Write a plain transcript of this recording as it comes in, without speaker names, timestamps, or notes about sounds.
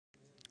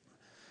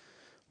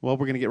Well,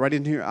 we're going to get right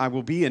in here. I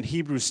will be in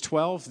Hebrews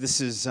 12.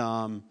 This is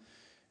our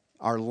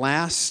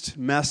last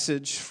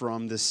message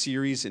from the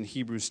series in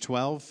Hebrews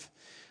 12.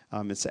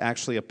 It's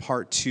actually a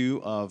part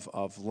 2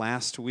 of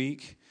last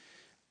week,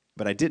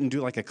 but I didn't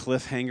do like a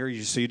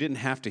cliffhanger, so you didn't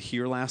have to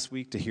hear last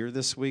week to hear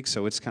this week.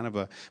 So it's kind of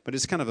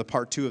the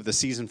part 2 of the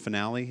season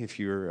finale, if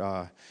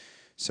you're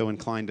so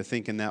inclined to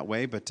think in that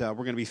way. But we're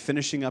going to be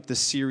finishing up this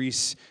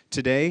series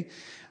today.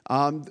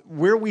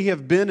 Where we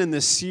have been in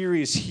this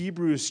series,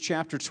 Hebrews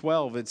chapter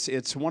 12,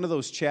 it's one of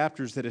those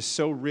chapters that is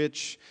so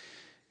rich.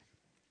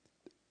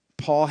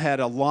 Paul had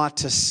a lot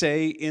to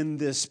say in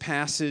this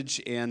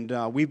passage, and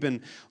we've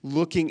been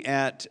looking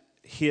at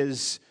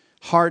his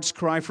heart's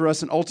cry for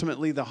us, and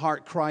ultimately the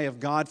heart cry of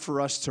God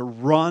for us to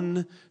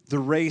run the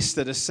race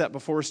that is set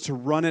before us, to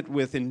run it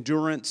with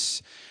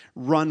endurance,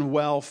 run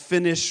well,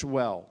 finish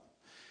well.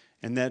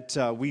 And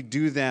that we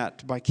do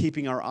that by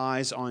keeping our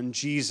eyes on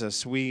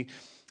Jesus. We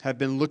have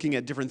been looking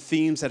at different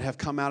themes that have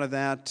come out of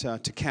that,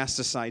 to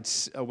cast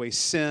away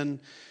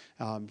sin,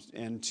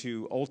 and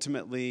to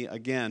ultimately,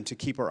 again, to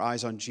keep our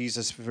eyes on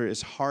Jesus. For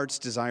his heart's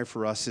desire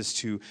for us is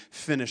to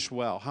finish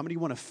well. How many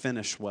want to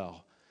finish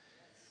well?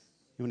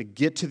 You want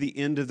to get to the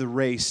end of the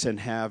race and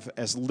have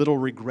as little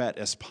regret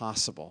as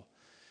possible.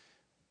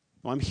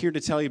 Well, I'm here to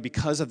tell you,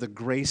 because of the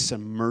grace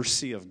and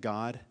mercy of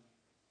God,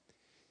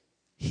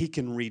 He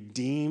can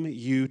redeem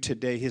you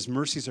today. His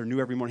mercies are new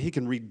every morning. He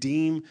can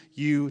redeem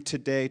you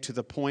today to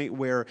the point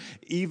where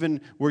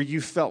even where you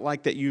felt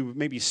like that you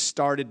maybe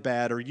started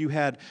bad, or you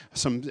had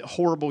some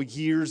horrible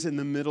years in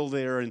the middle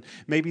there, and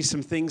maybe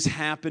some things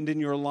happened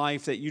in your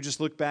life that you just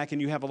look back and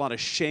you have a lot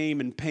of shame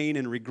and pain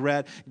and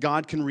regret.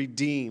 God can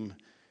redeem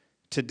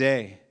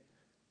today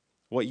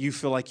what you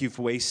feel like you've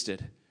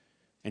wasted.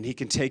 And He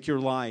can take your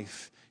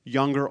life,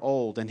 young or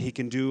old, and He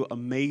can do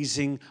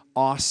amazing,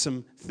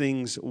 awesome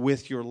things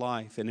with your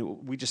life.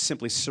 And we just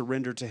simply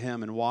surrender to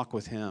Him and walk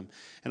with Him.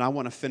 And I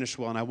want to finish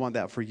well, and I want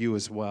that for you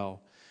as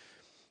well.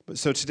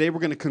 So today we're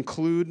going to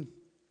conclude,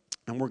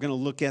 and we're going to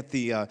look at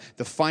the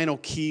final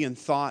key and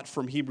thought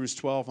from Hebrews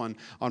 12 on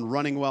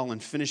running well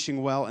and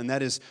finishing well, and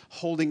that is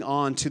holding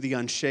on to the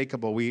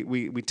unshakable.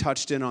 We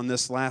touched in on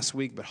this last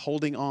week, but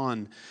holding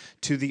on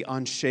to the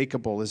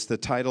unshakable is the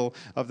title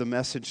of the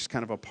message. It's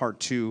kind of a part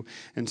 2.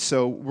 And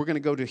so we're going to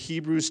go to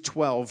Hebrews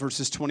 12,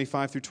 verses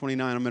 25 through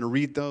 29. I'm going to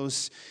read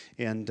those,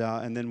 and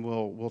then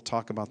we'll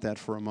talk about that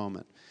for a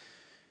moment.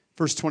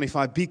 Verse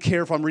 25, be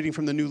careful. I'm reading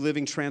from the New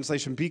Living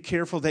Translation. Be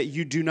careful that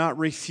you do not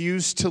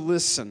refuse to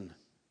listen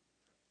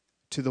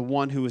to the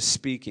one who is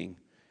speaking.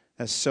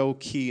 That's so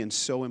key and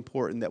so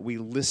important that we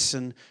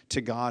listen to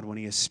God when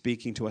He is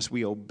speaking to us.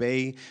 We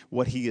obey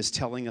what He is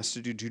telling us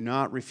to do. Do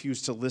not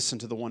refuse to listen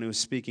to the one who is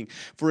speaking.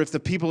 For if the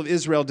people of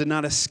Israel did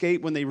not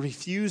escape when they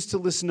refused to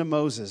listen to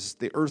Moses,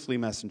 the earthly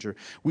messenger,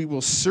 we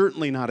will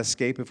certainly not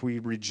escape if we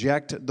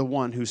reject the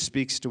one who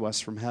speaks to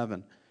us from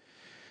heaven.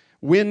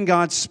 When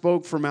God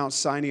spoke from Mount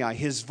Sinai,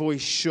 His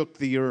voice shook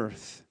the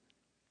earth.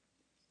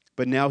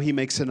 But now He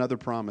makes another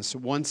promise.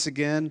 Once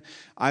again,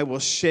 I will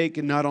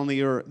shake not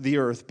only the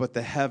earth, but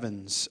the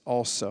heavens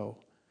also.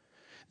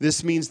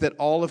 This means that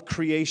all of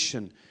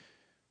creation,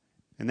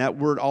 and that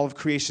word all of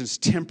creation is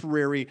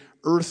temporary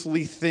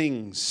earthly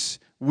things,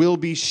 will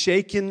be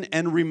shaken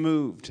and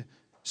removed,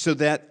 so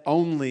that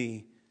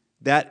only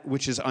that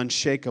which is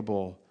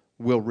unshakable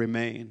will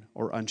remain,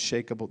 or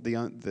unshakable, the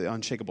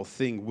unshakable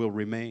thing will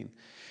remain.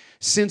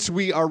 Since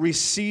we are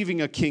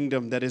receiving a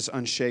kingdom that is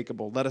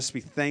unshakable, let us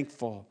be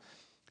thankful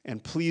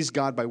and please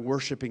God by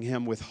worshiping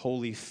Him with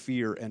holy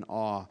fear and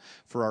awe,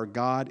 for our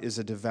God is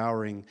a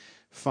devouring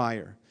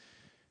fire.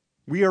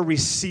 We are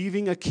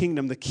receiving a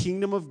kingdom. The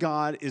kingdom of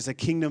God is a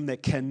kingdom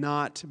that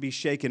cannot be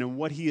shaken. And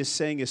what He is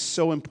saying is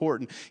so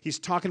important. He's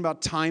talking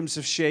about times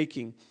of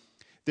shaking.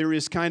 There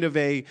is kind of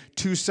a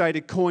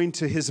two-sided coin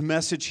to His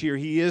message here.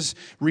 He is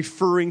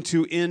referring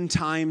to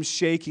end-time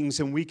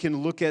shakings, and we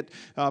can look at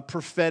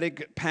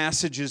prophetic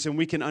passages, and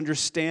we can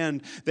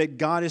understand that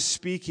God is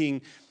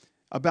speaking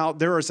about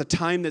there is a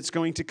time that's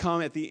going to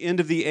come at the end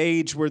of the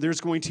age where there's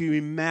going to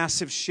be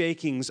massive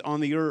shakings on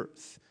the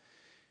earth.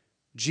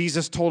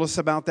 Jesus told us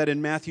about that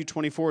in Matthew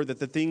 24, that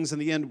the things in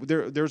the end,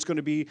 there's going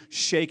to be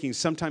shaking.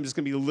 Sometimes it's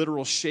going to be a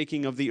literal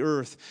shaking of the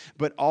earth.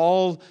 But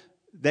all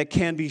that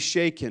can be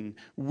shaken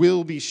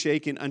will be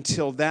shaken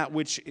until that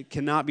which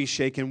cannot be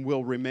shaken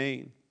will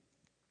remain.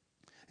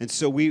 And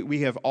so we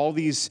have all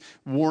these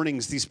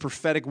warnings, these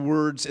prophetic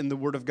words in the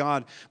Word of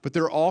God. But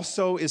there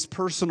also is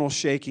personal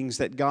shakings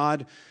that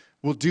God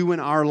will do in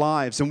our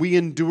lives, and we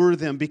endure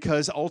them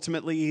because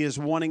ultimately He is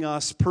wanting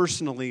us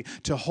personally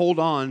to hold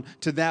on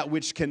to that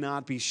which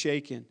cannot be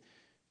shaken.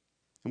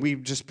 And we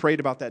just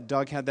prayed about that.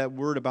 Doug had that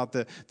word about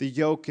the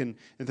yoke and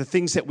the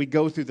things that we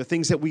go through, the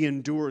things that we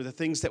endure, the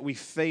things that we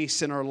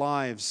face in our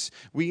lives.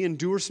 We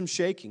endure some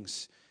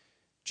shakings.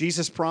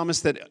 Jesus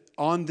promised that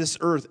on this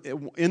earth,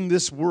 in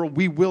this world,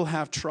 we will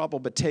have trouble,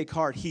 but take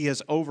heart, He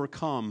has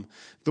overcome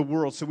the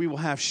world. So we will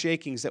have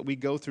shakings that we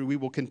go through. We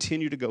will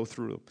continue to go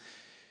through.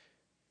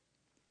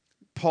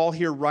 Paul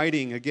here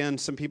writing, again,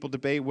 some people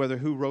debate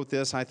who wrote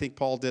this. I think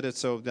Paul did it,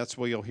 so that's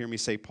why you'll hear me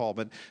say Paul.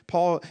 But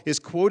Paul is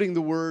quoting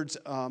the words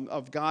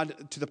of God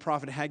to the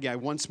prophet Haggai.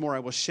 Once more I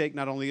will shake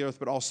not only the earth,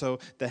 but also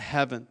the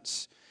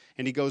heavens.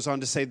 And he goes on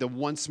to say the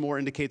once more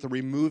indicate the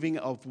removing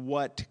of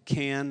what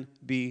can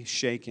be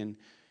shaken.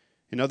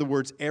 In other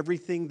words,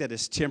 everything that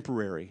is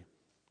temporary,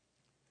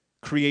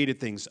 created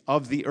things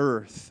of the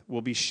earth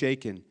will be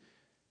shaken,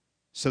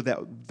 so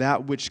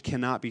that which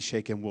cannot be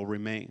shaken will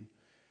remain.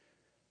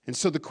 And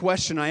so the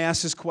question, I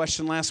asked this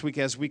question last week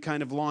as we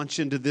kind of launch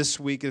into this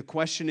week. The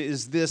question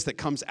is this that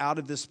comes out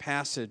of this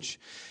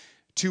passage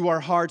to our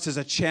hearts as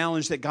a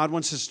challenge that God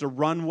wants us to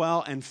run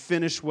well and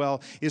finish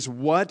well is,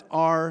 what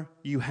are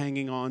you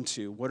hanging on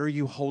to? What are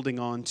you holding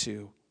on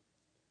to?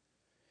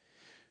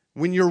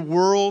 When your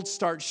world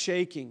starts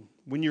shaking,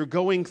 when you're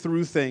going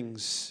through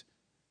things,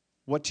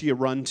 what do you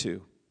run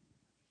to?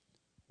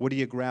 What do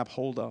you grab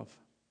hold of?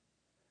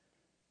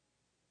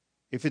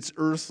 If it's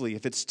earthly,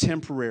 if it's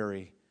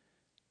temporary,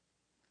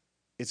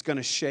 it's going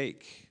to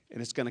shake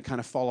and it's going to kind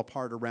of fall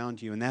apart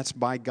around you. And that's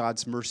by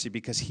God's mercy,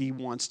 because He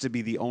wants to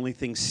be the only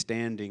thing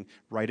standing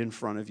right in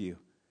front of you,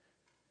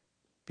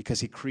 because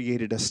He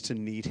created us to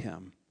need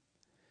Him.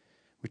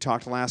 We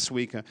talked last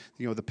week,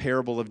 the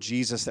parable of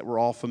Jesus that we're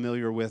all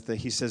familiar with.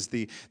 He says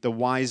the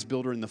wise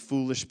builder and the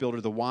foolish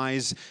builder. The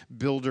wise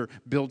builder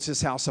builds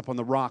his house up on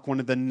the rock. One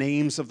of the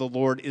names of the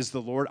Lord is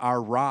the Lord,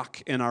 our rock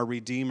and our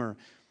Redeemer.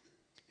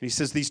 And he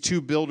says these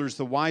two builders,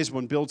 the wise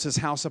one builds his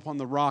house upon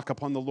the rock,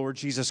 upon the Lord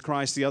Jesus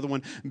Christ. The other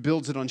one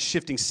builds it on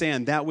shifting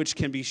sand, that which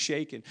can be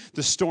shaken.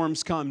 The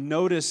storms come.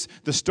 Notice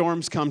the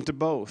storms come to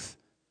both.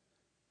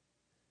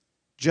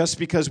 Just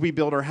because we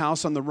build our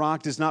house on the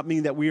rock does not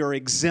mean that we are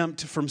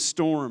exempt from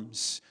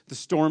storms. The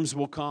storms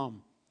will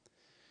come.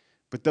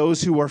 But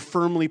those who are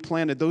firmly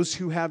planted, those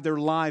who have their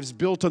lives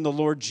built on the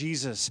Lord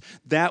Jesus,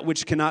 that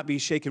which cannot be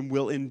shaken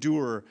will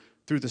endure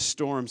through the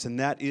storms. And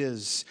that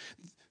is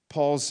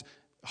Paul's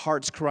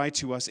heart's cry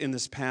to us in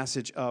this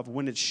passage of,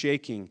 when it's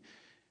shaking,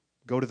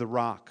 go to the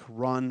rock,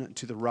 run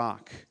to the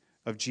rock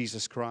of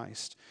Jesus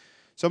Christ.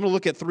 So I'm going to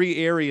look at 3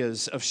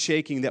 areas of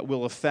shaking that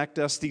will affect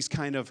us. These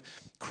kind of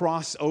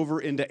cross over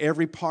into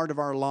every part of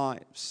our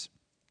lives,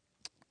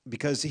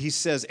 because he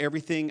says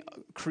everything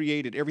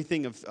created,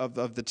 everything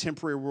of the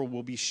temporary world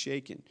will be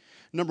shaken.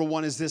 Number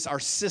 1 is this: our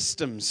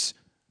systems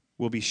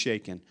will be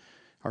shaken.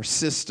 Our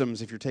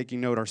systems, if you're taking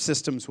note, our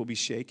systems will be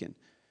shaken.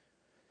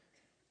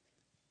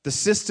 The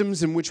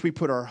systems in which we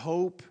put our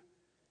hope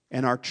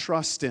and our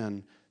trust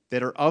in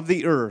that are of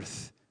the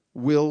earth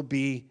will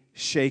be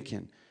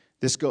shaken.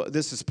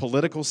 This is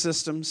political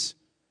systems.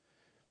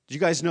 Do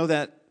you guys know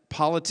that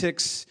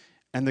politics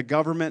and the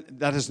government,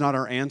 that is not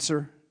our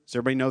answer? Does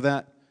everybody know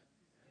that?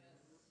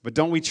 But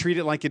don't we treat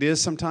it like it is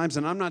sometimes?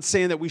 And I'm not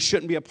saying that we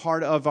shouldn't be a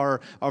part of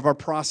our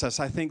process.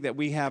 I think that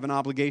we have an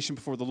obligation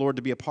before the Lord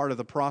to be a part of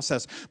the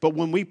process. But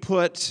when we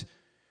put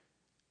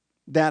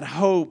that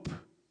hope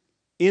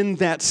in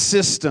that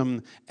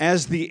system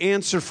as the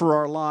answer for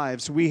our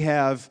lives, we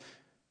have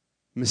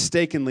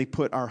mistakenly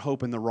put our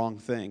hope in the wrong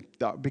thing.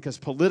 Because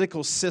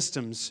political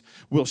systems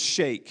will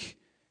shake.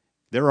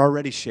 They're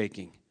already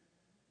shaking.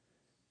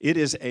 It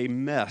is a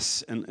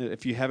mess. And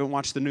if you haven't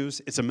watched the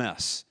news, it's a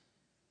mess.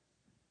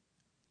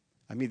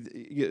 I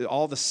mean,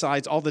 all the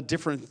sides, all the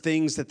different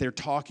things that they're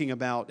talking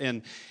about.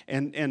 And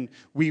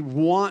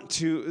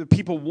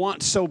people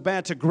want so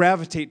bad to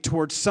gravitate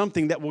towards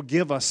something that will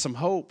give us some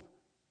hope.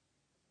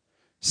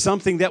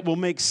 Something that will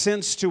make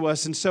sense to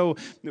us. And so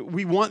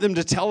we want them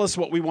to tell us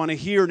what we want to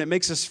hear, and it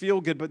makes us feel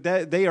good, but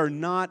they are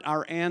not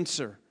our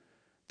answer.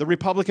 The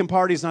Republican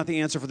Party is not the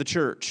answer for the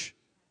church.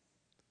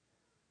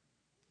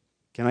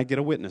 Can I get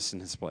a witness in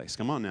this place?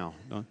 Come on now.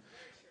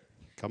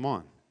 Come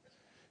on.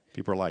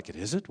 People are like, it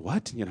is it?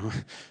 What?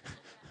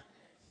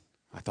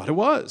 I thought it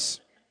was.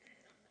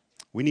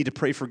 We need to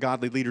pray for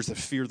godly leaders that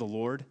fear the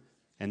Lord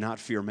and not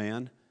fear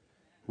man.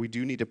 We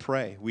do need to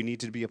pray. We need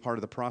to be a part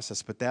of the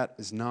process, but that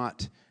is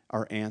not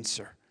our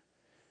answer.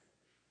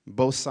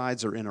 Both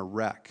sides are in a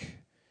wreck.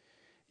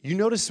 You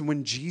notice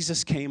when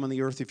Jesus came on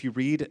the earth, if you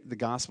read the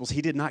Gospels,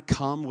 He did not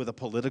come with a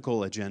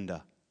political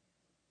agenda.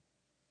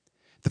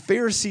 The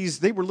Pharisees,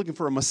 they were looking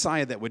for a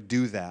Messiah that would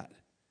do that,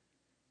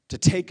 to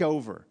take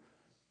over,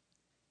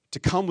 to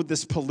come with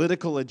this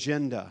political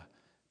agenda.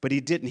 But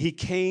He didn't. He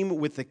came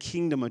with the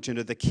kingdom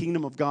agenda, the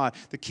kingdom of God,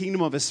 the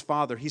kingdom of His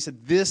Father. He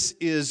said, this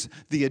is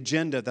the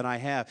agenda that I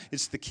have.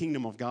 It's the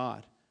kingdom of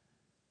God.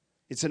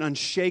 It's an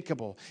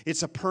unshakable,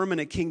 it's a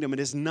permanent kingdom. It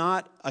is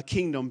not a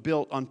kingdom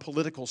built on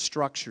political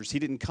structures. He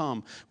didn't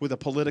come with a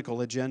political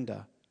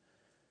agenda.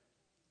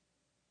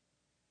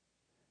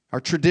 Our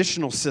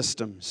traditional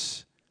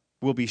systems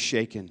will be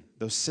shaken.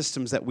 Those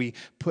systems that we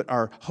put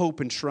our hope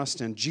and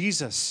trust in.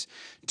 Jesus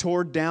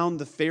tore down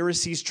the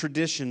Pharisees'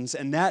 traditions,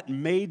 and that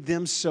made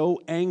them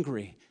so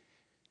angry.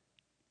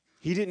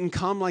 He didn't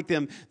come like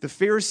them. The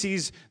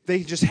Pharisees,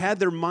 they just had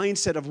their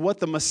mindset of what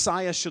the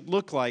Messiah should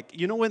look like.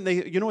 You know what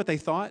they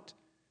thought?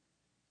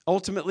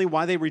 Ultimately,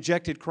 why they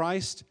rejected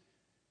Christ?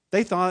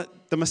 They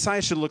thought the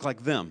Messiah should look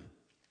like them.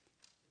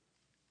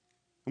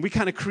 And we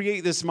kind of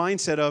create this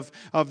mindset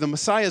of the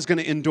Messiah is going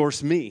to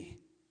endorse me.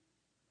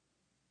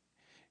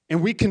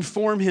 And we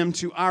conform him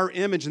to our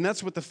image. And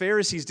that's what the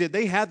Pharisees did.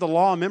 They had the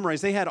law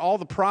memorized. They had all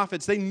the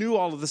prophets. They knew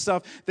all of the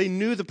stuff. They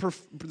knew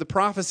the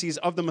prophecies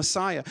of the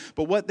Messiah.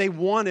 But what they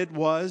wanted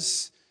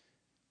was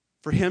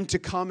for him to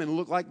come and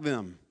look like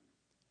them.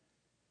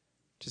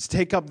 Just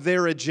take up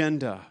their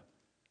agenda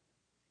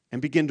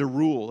and begin to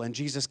rule. And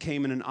Jesus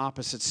came in an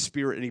opposite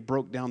spirit and he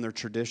broke down their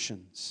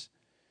traditions.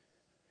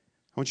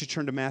 I want you to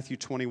turn to Matthew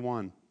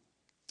 21.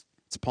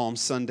 It's Palm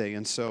Sunday,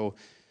 and so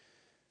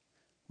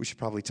we should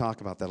probably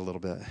talk about that a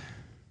little bit.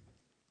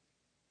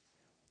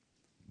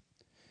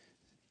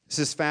 This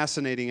is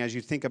fascinating as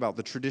you think about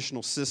the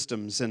traditional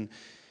systems. And,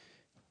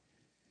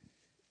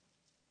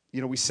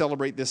 we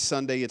celebrate this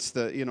Sunday. It's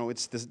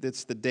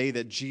the day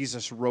that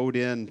Jesus rode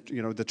in,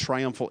 the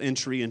triumphal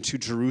entry into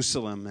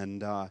Jerusalem.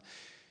 And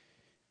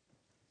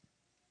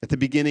at the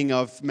beginning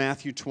of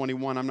Matthew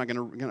 21, I'm not going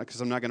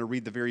to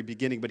read the very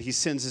beginning, but he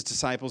sends his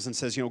disciples and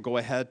says, go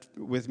ahead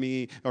with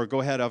me, or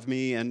go ahead of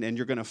me, and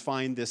you're going to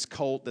find this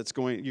colt you're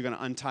going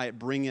to untie it,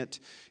 bring it.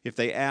 If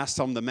they ask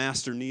them, the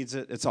master needs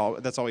it. That's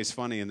always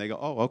funny. And they go,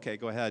 oh, okay,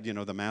 go ahead,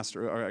 the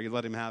master, or you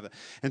let him have it.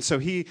 And so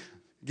he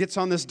gets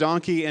on this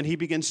donkey and he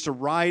begins to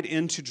ride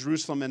into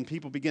Jerusalem, and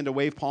people begin to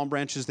wave palm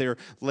branches. They're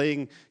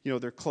laying,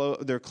 their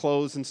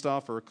clothes and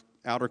stuff, or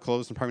outer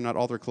clothes, and probably not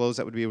all their clothes.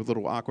 That would be a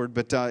little awkward.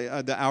 But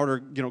the outer,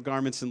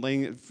 garments, and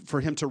laying for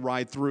him to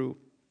ride through.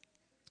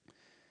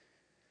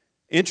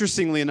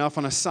 Interestingly enough,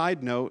 on a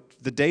side note,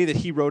 the day that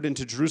he rode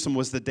into Jerusalem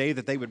was the day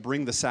that they would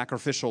bring the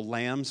sacrificial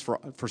lambs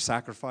for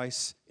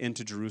sacrifice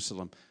into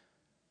Jerusalem.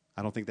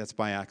 I don't think that's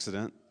by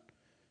accident,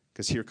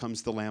 because here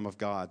comes the Lamb of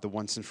God, the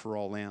once and for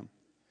all Lamb.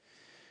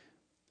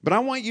 But I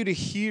want you to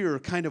hear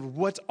kind of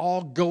what's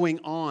all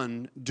going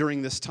on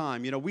during this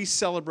time. We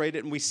celebrate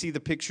it and we see the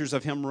pictures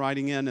of him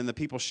riding in and the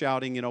people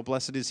shouting,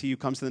 blessed is he who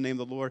comes in the name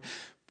of the Lord.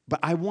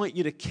 But I want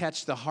you to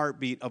catch the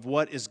heartbeat of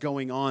what is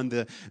going on,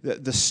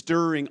 the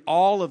stirring,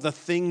 all of the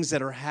things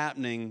that are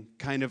happening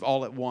kind of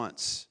all at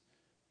once.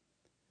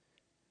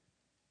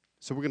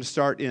 So we're going to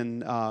start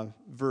in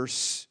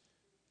verse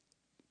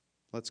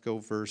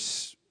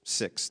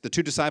 6. The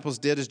 2 disciples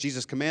did as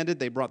Jesus commanded.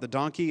 They brought the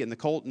donkey and the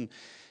colt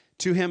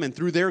to him and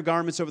threw their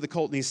garments over the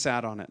colt, and he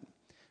sat on it.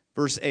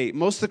 Verse 8,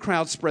 most of the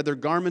crowd spread their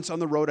garments on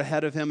the road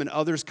ahead of him, and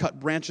others cut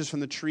branches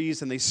from the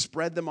trees, and they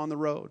spread them on the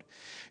road.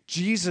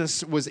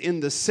 Jesus was in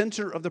the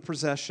center of the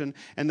procession,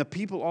 and the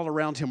people all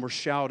around him were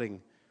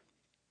shouting,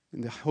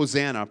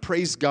 Hosanna,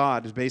 praise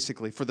God,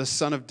 basically, for the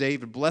Son of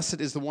David. Blessed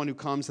is the one who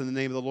comes in the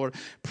name of the Lord.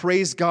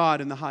 Praise God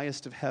in the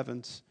highest of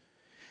heavens.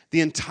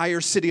 The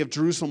entire city of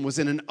Jerusalem was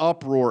in an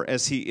uproar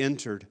as he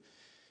entered.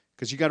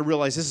 Because you got to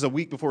realize this is a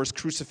week before his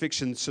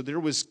crucifixion, so there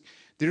was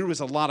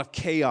a lot of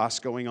chaos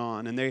going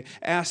on. And they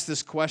asked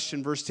this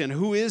question, verse 10,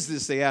 who is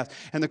this, they asked.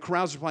 And the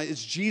crowds replied,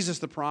 it's Jesus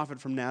the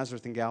prophet from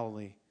Nazareth in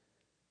Galilee.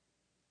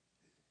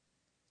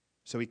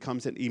 So he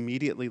comes in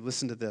immediately,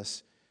 listen to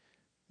this.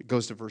 It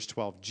goes to verse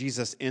 12.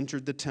 Jesus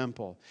entered the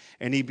temple,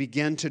 and he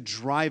began to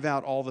drive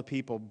out all the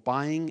people,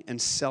 buying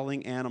and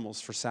selling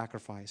animals for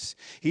sacrifice.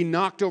 He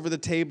knocked over the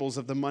tables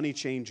of the money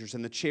changers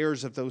and the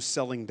chairs of those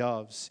selling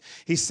doves.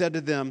 He said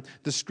to them,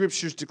 the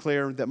scriptures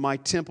declare that my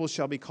temple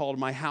shall be called,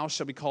 my house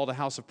shall be called a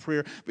house of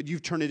prayer, but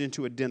you've turned it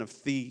into a den of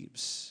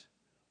thieves.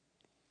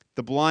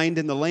 The blind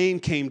and the lame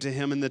came to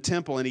him in the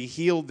temple, and he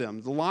healed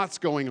them. Lots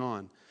going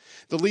on.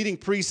 The leading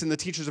priests and the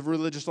teachers of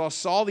religious law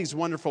saw these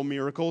wonderful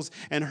miracles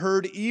and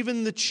heard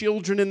even the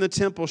children in the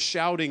temple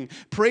shouting,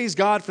 praise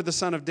God for the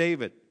Son of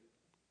David.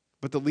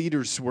 But the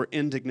leaders were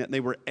indignant. They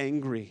were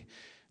angry.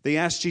 They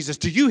asked Jesus,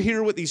 do you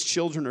hear what these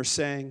children are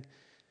saying?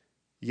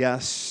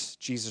 Yes,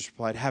 Jesus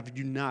replied, have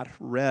you not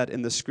read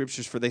in the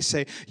scriptures? For they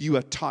say, you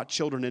have taught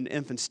children and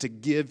infants to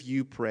give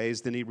you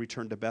praise. Then he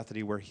returned to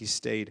Bethany where he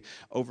stayed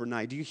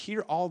overnight. Do you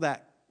hear all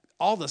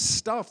the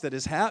stuff that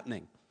is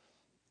happening?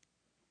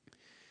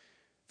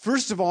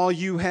 First of all,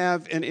 you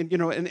have, and in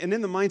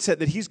the mindset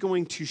that he's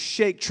going to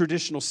shake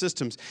traditional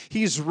systems.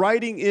 He's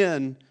riding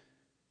in,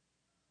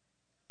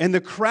 and the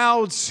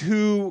crowds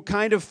who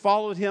kind of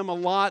followed him a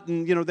lot,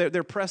 and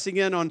they're pressing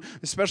in on,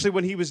 especially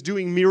when he was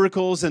doing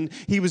miracles and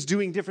he was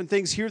doing different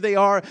things. Here they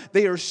are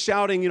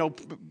shouting,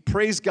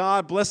 praise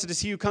God, blessed is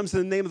he who comes in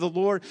the name of the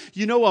Lord.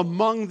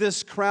 Among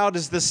this crowd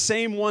is the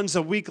same ones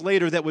a week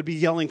later that would be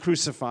yelling,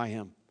 crucify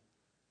him.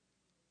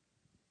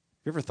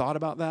 You ever thought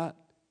about that?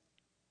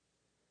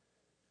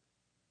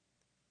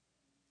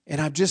 And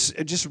I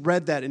just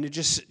read that, and it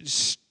just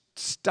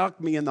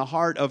stuck me in the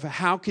heart of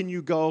how can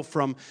you go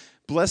from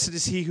blessed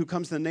is he who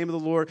comes in the name of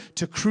the Lord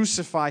to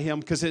crucify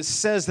him, because it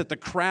says that the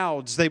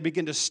crowds, they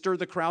begin to stir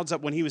the crowds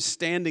up when he was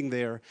standing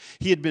there.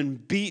 He had been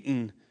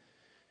beaten,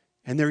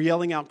 and they're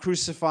yelling out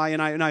crucify,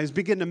 and I was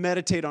beginning to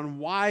meditate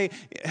on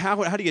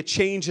how do you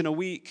change in a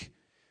week?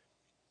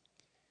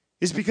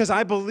 Is because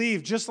I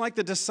believe, just like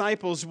the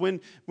disciples,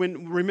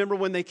 remember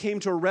when they came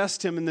to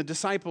arrest him, and the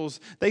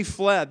disciples, they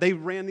fled, they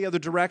ran the other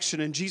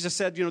direction, and Jesus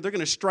said, they're going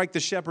to strike the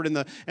shepherd, and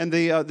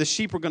the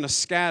sheep are going to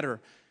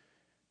scatter.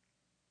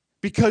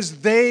 because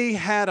they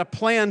had a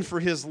plan for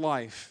his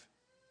life.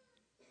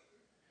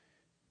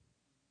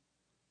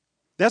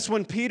 That's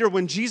when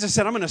Jesus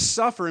said, I'm going to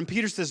suffer, and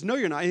Peter says, no,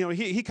 you're not.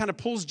 He kind of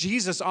pulls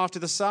Jesus off to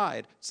the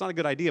side. It's not a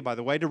good idea, by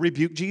the way, to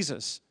rebuke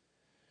Jesus.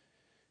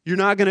 You're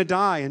not going to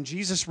die, and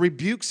Jesus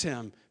rebukes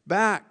him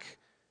back.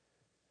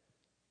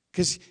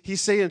 Because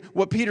he's saying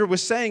what Peter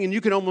was saying, and you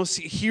can almost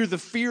hear the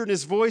fear in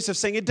his voice of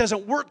saying, it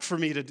doesn't work for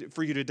you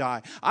to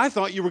die. I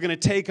thought you were going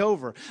to take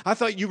over. I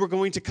thought you were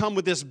going to come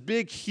with this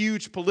big,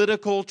 huge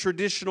political,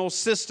 traditional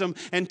system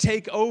and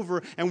take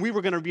over, and we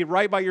were going to be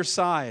right by your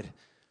side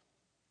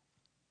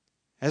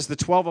as the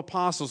 12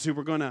 apostles who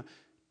were going to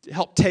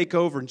help take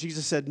over. And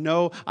Jesus said,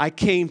 no, I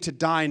came to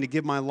die and to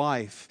give my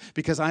life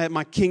because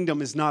my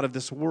kingdom is not of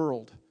this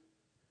world.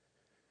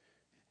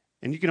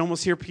 And you can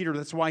almost hear Peter,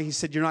 that's why he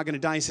said, you're not going to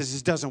die. He says,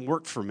 this doesn't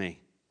work for me.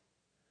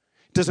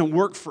 It doesn't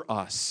work for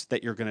us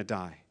that you're going to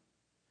die.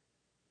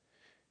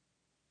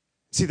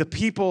 See, the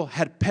people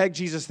had pegged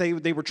Jesus.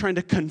 They were trying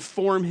to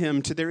conform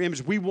him to their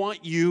image. We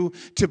want you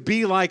to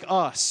be like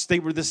us.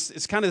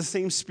 It's kind of the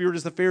same spirit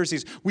as the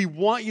Pharisees. We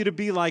want you to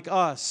be like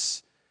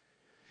us.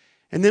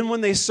 And then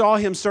when they saw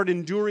him start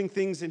enduring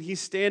things and he's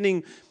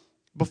standing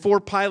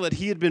before Pilate,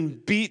 he had been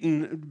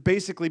beaten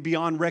basically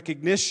beyond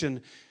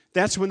recognition.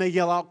 That's when they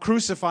yell out,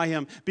 crucify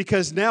him,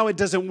 because now it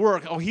doesn't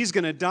work. Oh, he's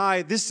going to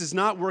die. This is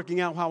not working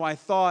out how I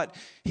thought.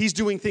 He's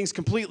doing things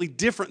completely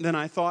different than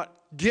I thought.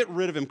 Get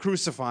rid of him,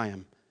 crucify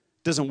him.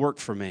 Doesn't work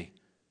for me.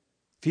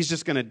 If he's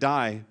just going to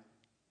die,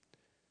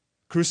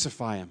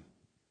 crucify him.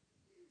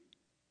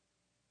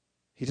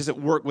 He doesn't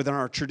work within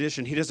our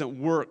tradition. He doesn't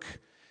work.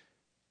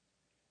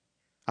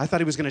 I thought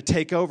he was going to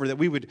take over, that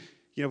we would,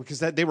 because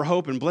they were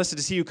hoping, blessed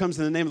is he who comes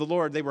in the name of the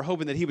Lord. They were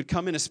hoping that he would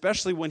come in,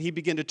 especially when he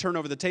began to turn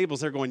over the tables.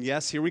 They're going,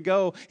 yes, here we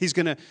go. He's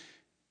going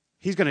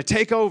to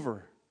take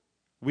over.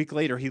 A week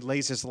later, he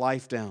lays his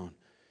life down.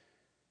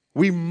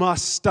 We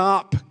must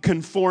stop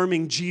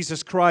conforming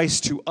Jesus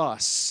Christ to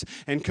us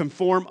and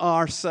conform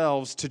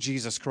ourselves to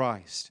Jesus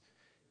Christ.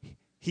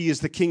 He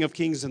is the King of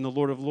Kings and the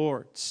Lord of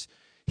Lords.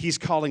 He's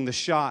calling the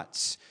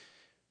shots.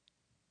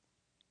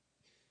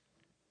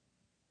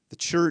 The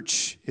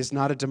church is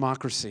not a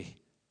democracy.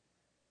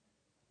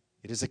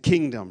 It is a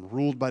kingdom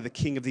ruled by the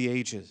King of the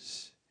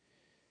ages.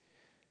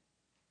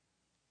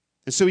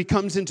 And so he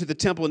comes into the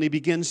temple and he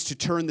begins to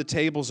turn the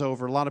tables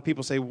over. A lot of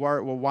people say,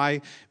 well,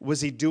 why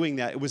was he doing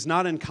that? It was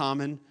not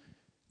uncommon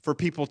for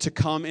people to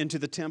come into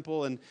the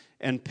temple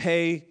and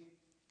pay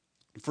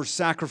for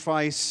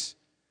sacrifice.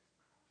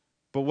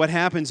 But what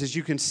happens is,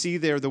 you can see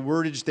there, the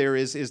wordage there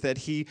is that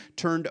he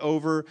turned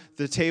over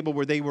the table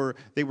where they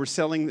were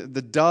selling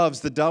the doves.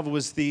 The dove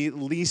was the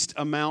least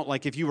amount.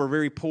 Like if you were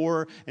very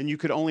poor and you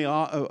could only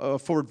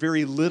afford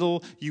very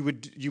little, you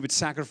would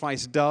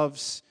sacrifice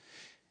doves.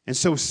 And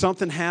so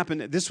something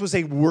happened. This was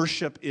a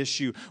worship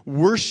issue.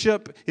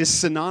 Worship is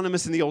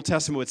synonymous in the Old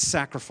Testament with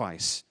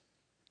sacrifice.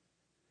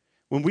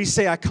 When we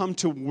say I come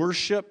to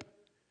worship,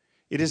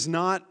 it is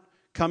not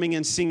coming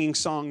and singing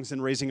songs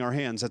and raising our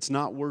hands. That's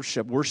not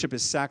worship. Worship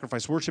is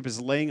sacrifice. Worship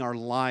is laying our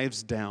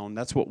lives down.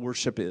 That's what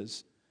worship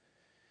is.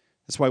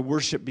 That's why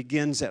worship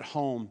begins at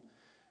home.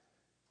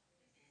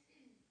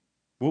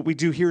 What we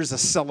do here is a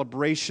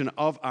celebration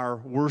of our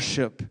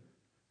worship.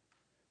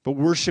 But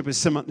worship is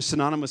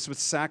synonymous with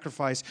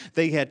sacrifice.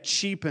 They had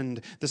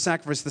cheapened the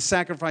sacrifice. The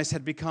sacrifice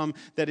had become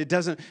that it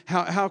doesn't,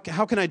 how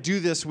can I do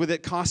this with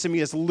it costing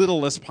me as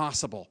little as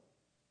possible?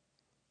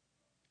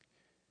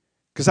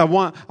 Because I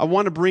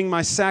want to bring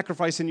my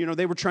sacrifice, and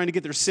they were trying to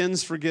get their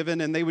sins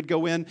forgiven, and they would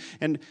go in,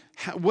 and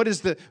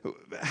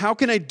how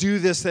can I do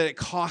this that it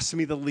costs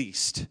me the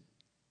least?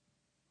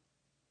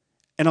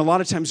 And a lot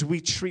of times we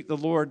treat the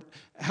Lord,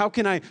 how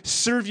can I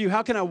serve you?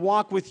 How can I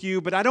walk with you?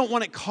 But I don't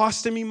want it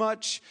costing me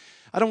much.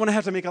 I don't want to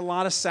have to make a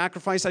lot of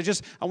sacrifice.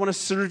 I want to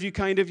serve you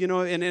kind of,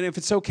 and if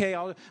it's okay,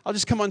 I'll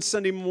just come on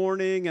Sunday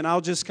morning and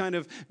I'll just kind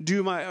of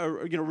do my,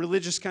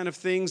 religious kind of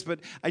things, but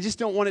I just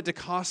don't want it to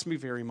cost me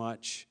very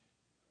much.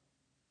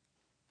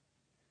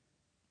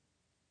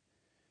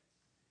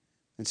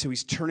 And so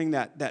he's turning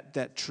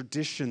that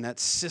tradition, that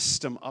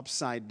system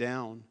upside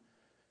down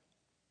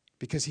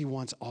because he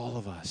wants all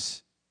of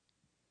us.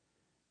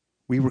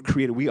 We were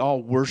created. We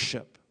all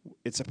worship.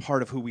 It's a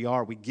part of who we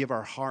are. We give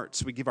our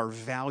hearts. We give our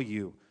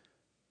value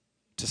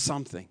to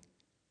something.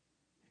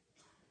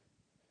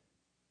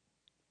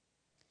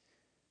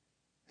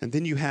 And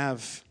then you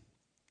have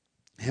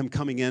him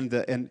coming in,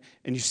 and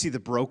you see the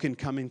broken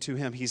coming to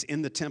him. He's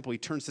in the temple. He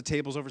turns the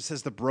tables over. It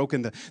says the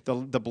broken,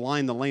 the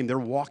blind, the lame. They're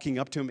walking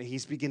up to him, and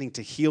he's beginning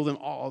to heal them.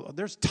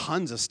 There's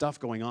tons of stuff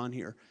going on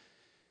here.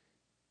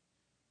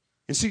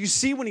 And so you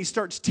see when he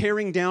starts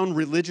tearing down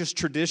religious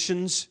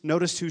traditions,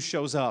 notice who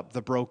shows up: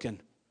 the broken,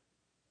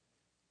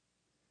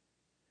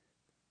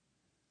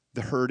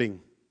 the hurting,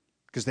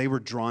 because they were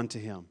drawn to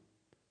him.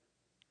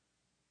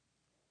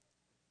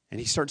 And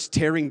he starts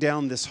tearing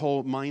down this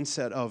whole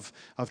mindset of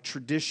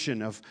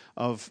tradition,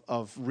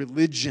 of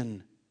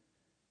religion.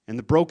 And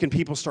the broken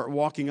people start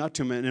walking up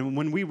to him. And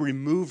when we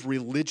remove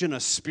religion, a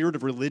spirit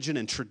of religion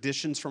and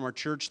traditions from our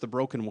church, the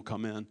broken will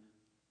come in.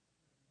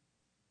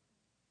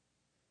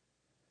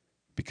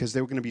 because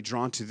they were going to be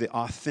drawn to the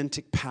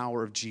authentic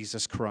power of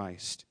Jesus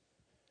Christ.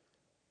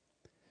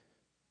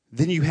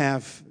 Then you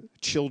have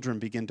children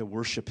begin to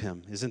worship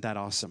him. Isn't that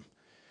awesome?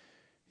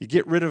 You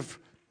get rid of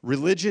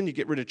religion, you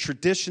get rid of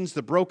traditions,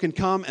 the broken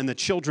come, and the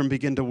children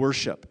begin to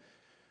worship.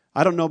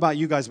 I don't know about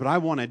you guys, but I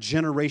want a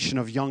generation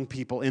of young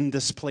people in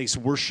this place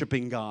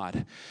worshiping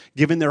God,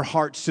 giving their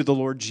hearts to the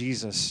Lord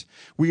Jesus.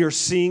 We are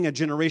seeing a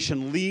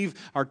generation leave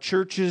our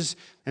churches,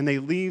 and they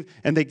leave,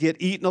 and they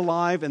get eaten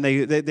alive, and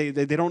they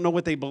don't know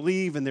what they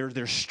believe, and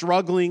they're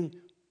struggling.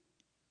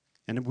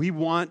 And we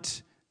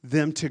want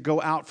them to go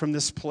out from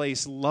this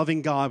place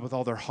loving God with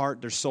all their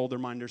heart, their soul, their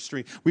mind, their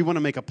strength. We want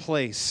to make a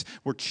place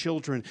where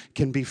children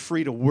can be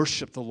free to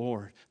worship the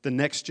Lord, the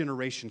next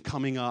generation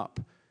coming up.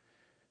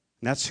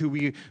 And that's who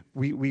we're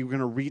going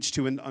to reach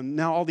to. And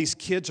now all these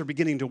kids are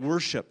beginning to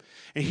worship.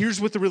 And here's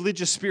what the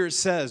religious spirit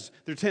says.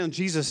 They're telling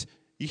Jesus,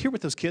 you hear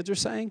what those kids are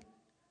saying?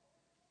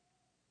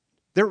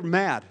 They're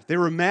mad. They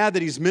were mad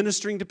that he's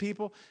ministering to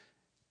people.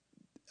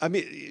 I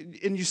mean,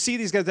 and you see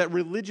these guys, that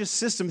religious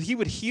system, he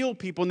would heal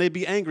people and they'd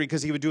be angry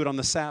because he would do it on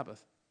the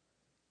Sabbath.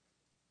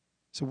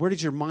 So where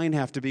does your mind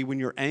have to be when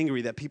you're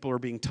angry that people are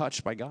being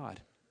touched by God?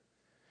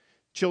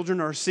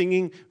 Children are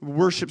singing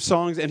worship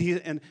songs,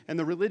 and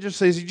the religious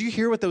says, did you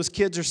hear what those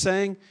kids are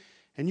saying?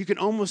 And you can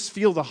almost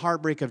feel the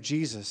heartbreak of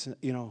Jesus.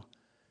 You know,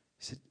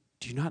 he said,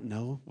 do you not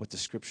know what the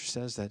scripture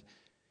says, that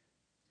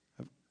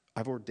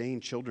I've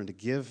ordained children to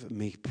give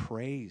me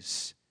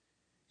praise?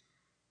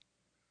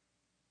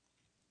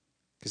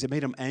 Because it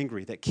made them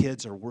angry that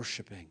kids are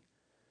worshiping.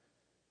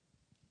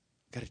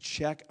 Got to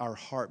check our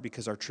heart,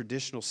 because our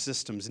traditional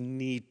systems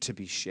need to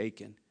be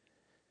shaken.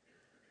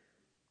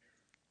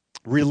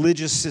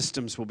 Religious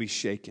systems will be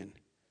shaken.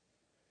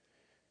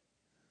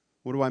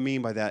 What do I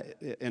mean by that?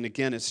 And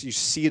again, you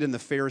see it in the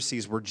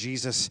Pharisees where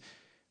Jesus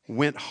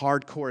went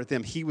hardcore at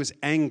them. He was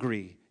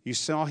angry. You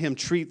saw him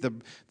treat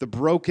the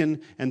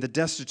broken and the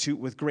destitute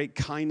with great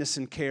kindness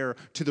and care.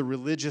 To the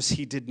religious,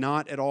 he did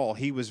not at all.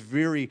 He was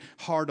very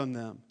hard on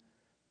them.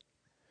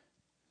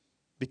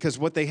 Because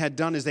what they had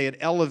done is they had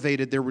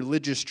elevated their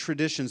religious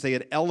traditions. They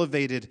had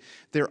elevated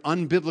their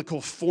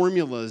unbiblical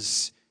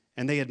formulas,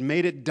 and they had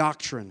made it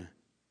doctrine.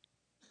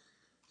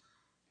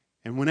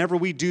 And whenever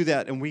we do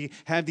that and we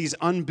have these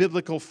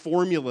unbiblical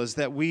formulas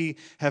that we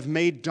have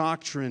made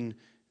doctrine,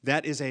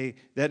 that is a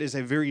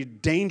very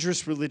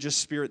dangerous religious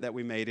spirit that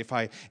we made.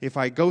 If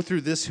I go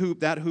through this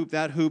hoop,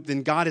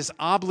 then God is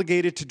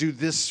obligated to do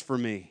this for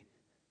me.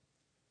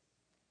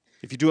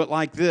 If you do it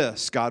like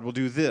this, God will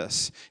do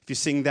this. If you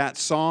sing that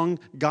song,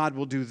 God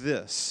will do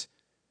this.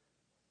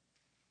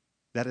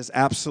 That is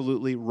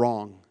absolutely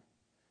wrong.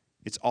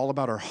 It's all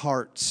about our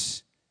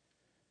hearts.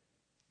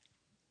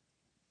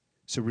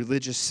 So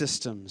religious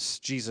systems,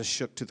 Jesus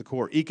shook to the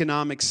core.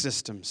 Economic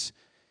systems,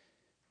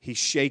 he's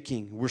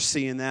shaking. We're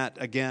seeing that,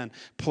 again,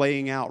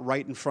 playing out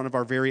right in front of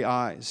our very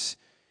eyes.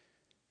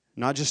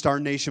 Not just our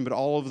nation, but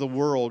all over the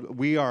world.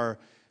 The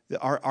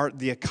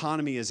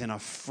economy is in a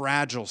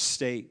fragile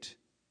state.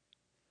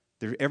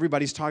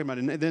 Everybody's talking about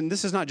it. And then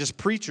this is not just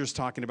preachers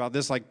talking about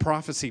this, like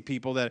prophecy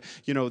people that,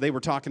 they were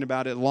talking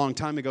about it a long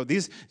time ago.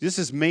 This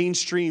is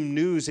mainstream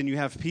news, and you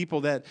have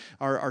people that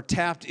are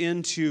tapped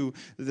into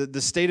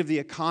the state of the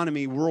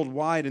economy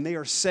worldwide, and they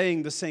are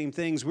saying the same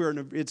things.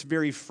 It's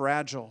very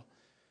fragile.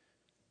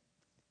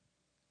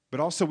 But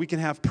also we can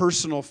have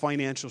personal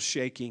financial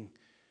shaking.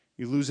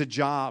 You lose a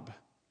job.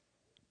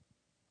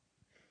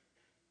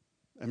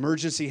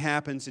 Emergency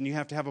happens, and you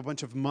have to have a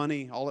bunch of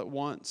money all at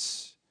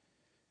once.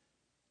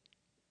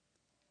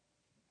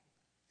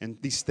 And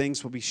these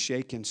things will be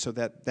shaken so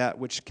that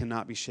which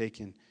cannot be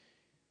shaken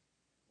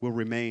will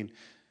remain.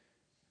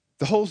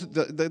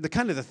 The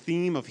kind of the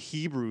theme of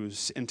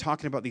Hebrews in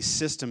talking about these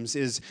systems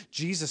is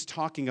Jesus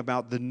talking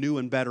about the new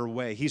and better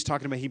way. He's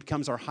talking about he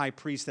becomes our high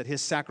priest, that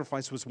his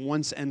sacrifice was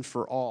once and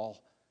for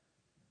all.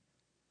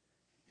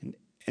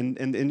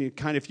 And you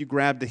kind of, if you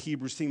grab the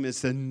Hebrews theme,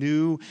 it's the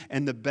new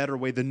and the better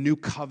way, the new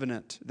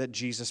covenant that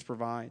Jesus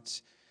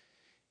provides.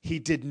 He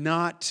did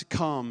not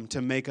come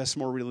to make us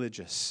more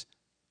religious.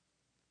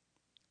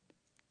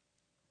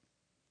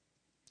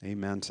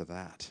 Amen to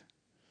that.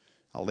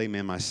 I'll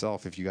amen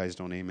myself if you guys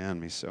don't amen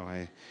me, so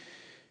I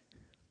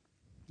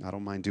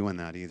don't mind doing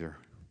that either.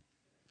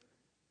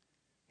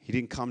 He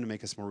didn't come to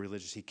make us more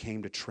religious. He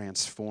came to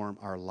transform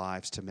our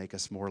lives, to make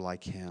us more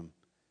like him.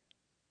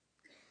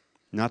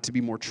 Not to be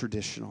more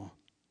traditional.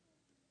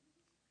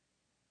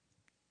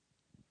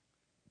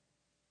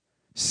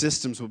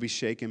 Systems will be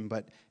shaken,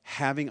 but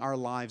having our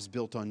lives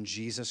built on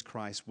Jesus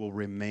Christ will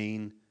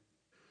remain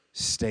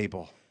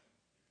stable.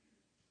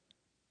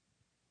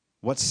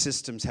 What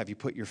systems have you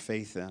put your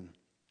faith in?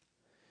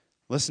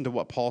 Listen to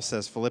what Paul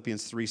says,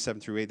 Philippians 3, 7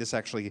 through 8. This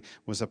actually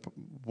was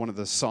one of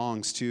the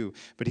songs too.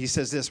 But he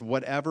says this,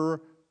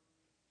 whatever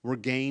were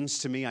gains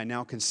to me, I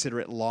now consider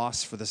it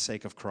loss for the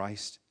sake of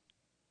Christ.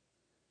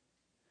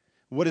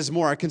 What is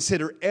more, I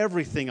consider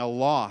everything a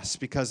loss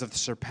because of the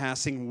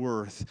surpassing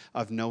worth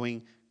of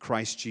knowing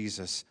Christ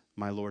Jesus,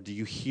 my Lord. Do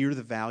you hear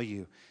the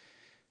value?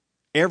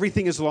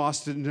 Everything is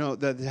lost to know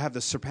that have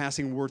the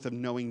surpassing worth of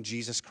knowing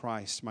Jesus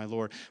Christ, my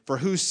Lord, for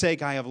whose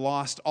sake I have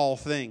lost all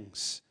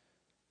things.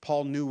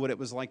 Paul knew what it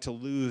was like to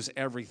lose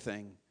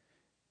everything.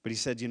 But he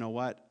said, you know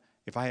what?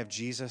 If I have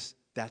Jesus,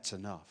 that's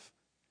enough.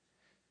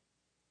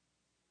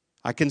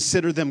 I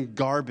consider them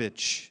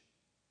garbage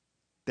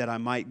that I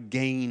might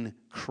gain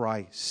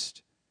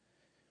Christ.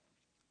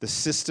 The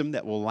system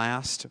that will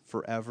last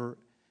forever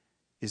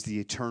is the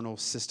eternal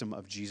system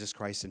of Jesus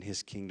Christ and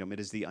His kingdom. It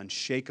is the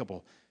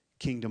unshakable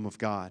kingdom of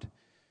God.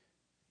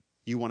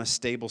 You want a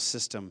stable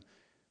system,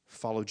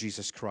 follow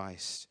Jesus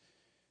Christ.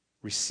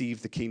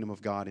 Receive the kingdom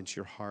of God into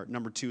your heart.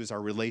 Number 2 is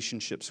our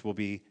relationships will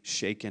be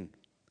shaken.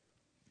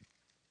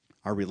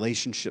 Our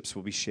relationships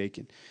will be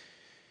shaken.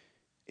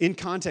 In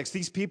context,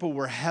 these people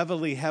were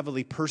heavily,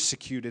 heavily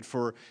persecuted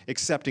for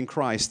accepting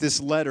Christ.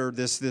 This letter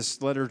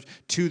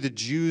to the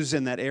Jews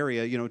in that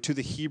area, to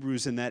the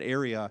Hebrews in that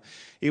area,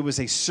 it was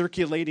a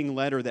circulating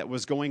letter that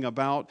was going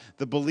about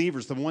the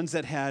believers, the ones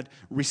that had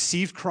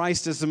received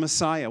Christ as the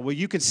Messiah. Well,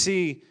 you could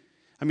see,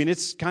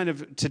 it's kind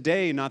of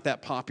today not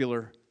that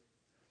popular,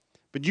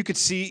 but you could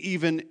see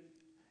even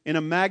in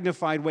a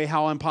magnified way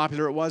how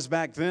unpopular it was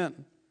back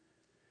then.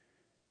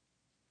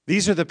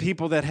 These are the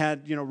people that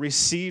had,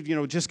 received,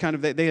 just kind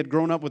of, they had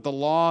grown up with the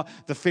law.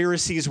 The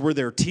Pharisees were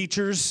their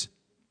teachers.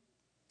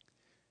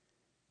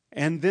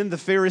 And then the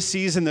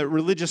Pharisees and the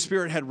religious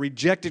spirit had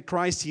rejected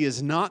Christ. He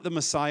is not the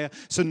Messiah.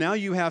 So now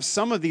you have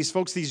some of these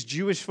folks, these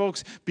Jewish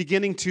folks,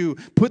 beginning to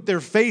put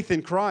their faith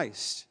in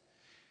Christ.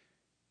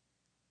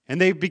 And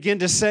they begin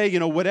to say,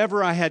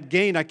 whatever I had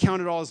gained, I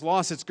counted all as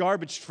loss. It's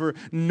garbage for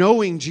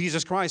knowing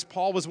Jesus Christ.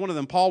 Paul was one of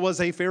them. Paul was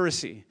a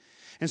Pharisee.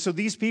 And so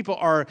these people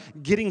are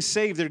getting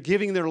saved. They're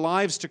giving their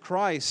lives to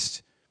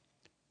Christ.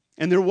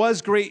 And there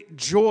was great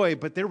joy,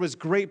 but there was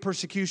great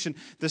persecution.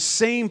 The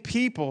same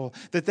people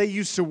that they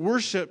used to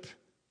worship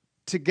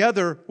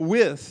together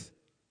with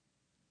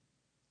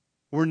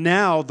were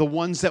now the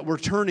ones that were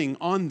turning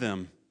on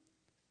them.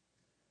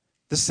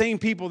 The same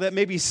people that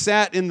maybe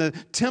sat in the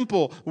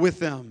temple with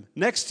them,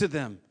 next to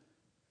them,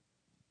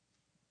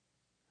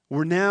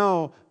 were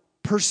now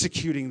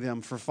persecuting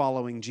them for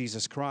following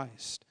Jesus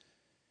Christ.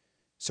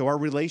 So our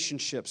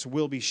relationships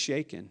will be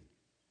shaken.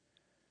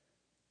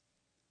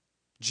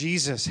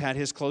 Jesus had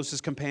his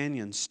closest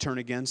companions turn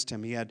against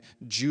him. He had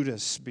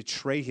Judas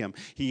betray him.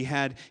 He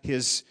had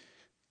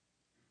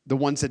the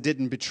ones that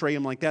didn't betray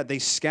him like that, they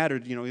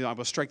scattered. I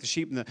will strike the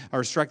sheep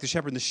strike the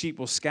shepherd, and the sheep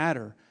will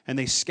scatter. And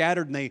they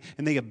scattered and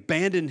they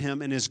abandoned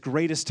him in his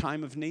greatest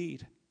time of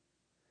need.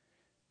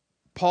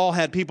 Paul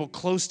had people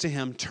close to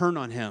him turn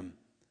on him.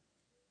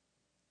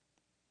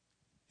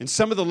 In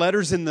some of the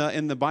letters in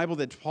the Bible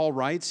that Paul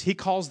writes, he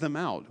calls them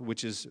out,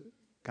 which is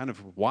kind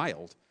of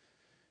wild.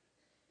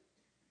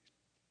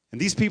 And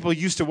these people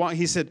used to walk.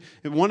 He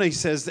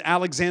says,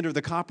 Alexander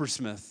the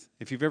coppersmith.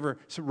 If you've ever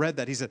read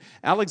that, he said,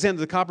 Alexander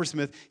the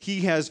coppersmith,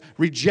 he has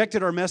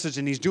rejected our message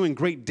and he's doing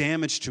great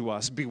damage to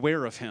us.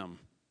 Beware of him.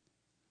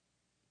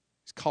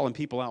 He's calling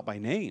people out by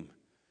name.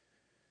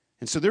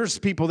 And so there's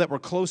people that were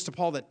close to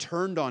Paul that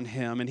turned on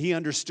him, and he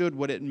understood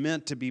what it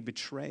meant to be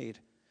betrayed.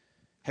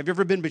 Have you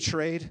ever been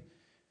betrayed?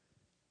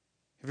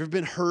 Have you ever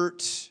been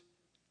hurt?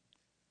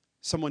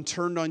 Someone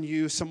turned on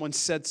you. Someone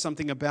said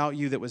something about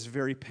you that was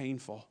very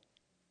painful.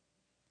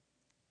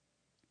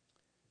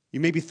 You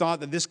maybe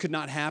thought that this could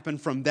not happen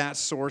from that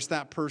source,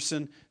 that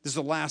person. This is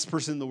the last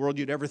person in the world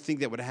you'd ever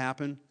think that would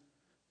happen.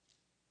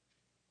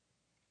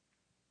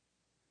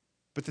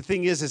 But the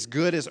thing is, as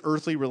good as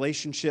earthly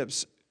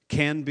relationships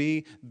can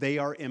be, they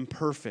are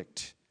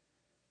imperfect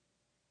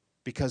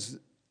because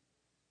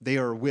they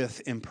are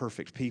with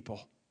imperfect people.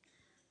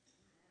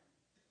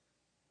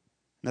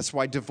 That's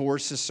why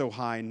divorce is so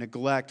high.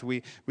 Neglect.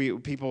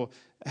 People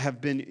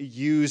have been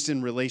used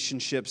in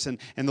relationships, and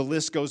the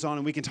list goes on,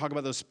 and we can talk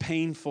about those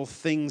painful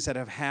things that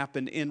have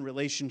happened in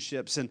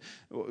relationships. And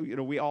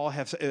we all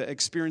have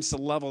experienced a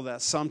level of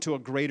that, some to a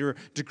greater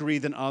degree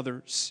than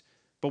others.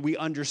 But we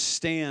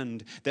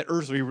understand that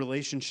earthly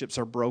relationships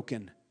are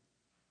broken.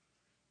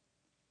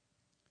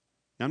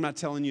 Now, I'm not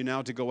telling you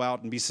now to go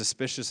out and be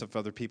suspicious of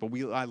other people.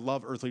 I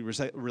love earthly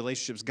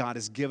relationships. God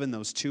has given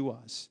those to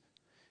us.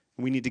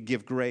 We need to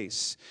give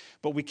grace.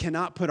 But we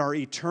cannot put our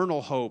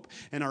eternal hope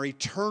and our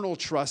eternal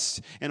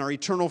trust and our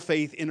eternal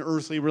faith in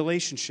earthly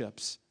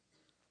relationships.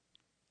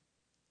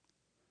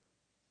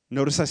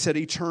 Notice I said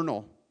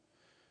eternal.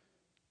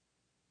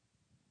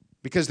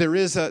 Because there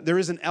is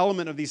an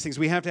element of these things.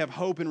 We have to have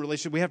hope in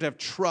relationship. We have to have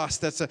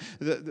trust. That's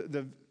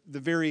the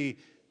very,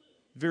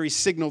 very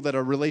signal that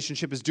a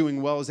relationship is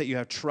doing well is that you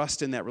have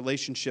trust in that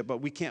relationship. But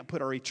we can't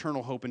put our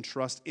eternal hope and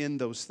trust in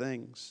those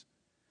things.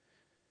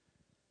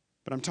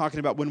 But I'm talking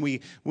about when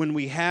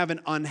we have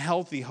an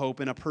unhealthy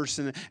hope in a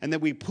person and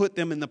that we put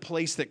them in the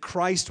place that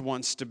Christ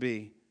wants to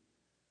be.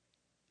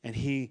 And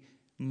He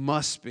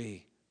must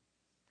be.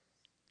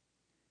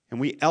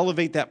 And we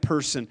elevate that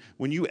person.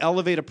 When you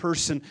elevate a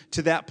person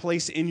to that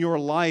place in your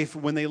life,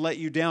 when they let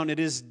you down, it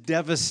is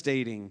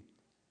devastating.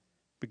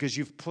 Because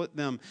you've put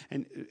them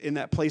in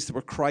that place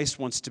where Christ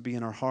wants to be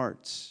in our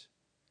hearts.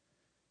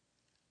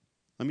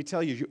 Let me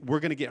tell you, we're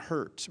going to get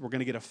hurt. We're going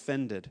to get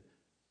offended.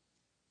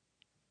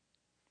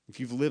 If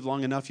you've lived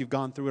long enough, you've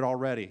gone through it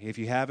already. If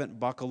you haven't,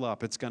 buckle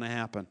up. It's going to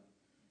happen.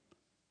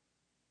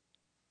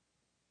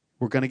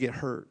 We're going to get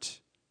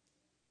hurt.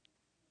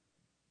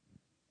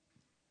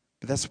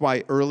 But that's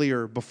why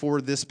earlier,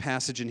 before this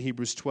passage in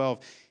Hebrews 12,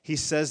 he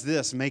says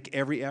this, make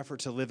every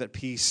effort to live at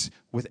peace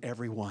with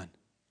everyone.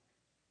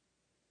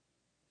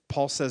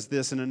 Paul says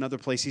this in another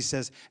place. He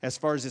says, as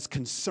far as it's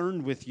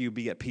concerned with you,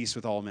 be at peace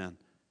with all men.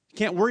 You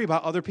can't worry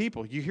about other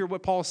people. You hear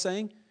what Paul's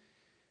saying?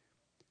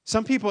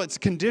 Some people, it's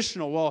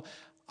conditional. Well,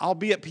 I'll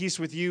be at peace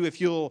with you if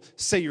you'll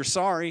say you're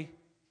sorry.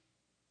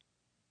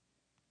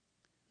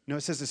 No,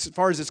 it says as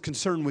far as it's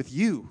concerned with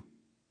you.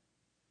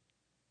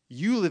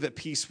 You live at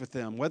peace with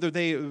them. Whether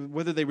they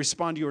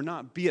respond to you or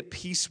not, be at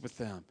peace with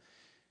them.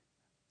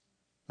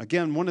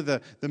 Again, one of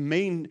the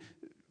main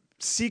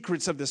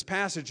secrets of this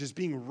passage is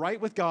being right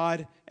with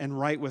God and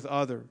right with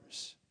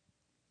others.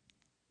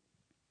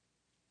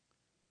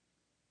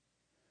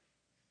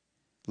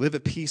 Live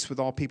at peace with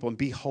all people and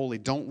be holy.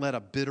 Don't let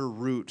a bitter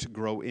root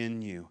grow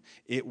in you.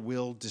 It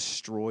will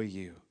destroy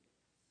you.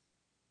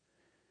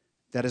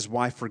 That is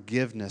why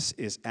forgiveness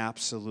is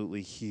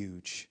absolutely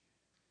huge.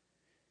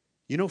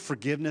 You know,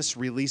 forgiveness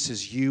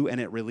releases you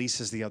and it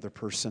releases the other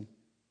person.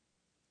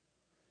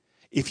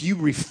 If you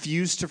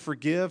refuse to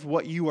forgive,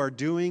 what you are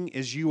doing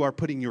is you are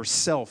putting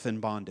yourself in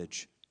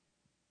bondage.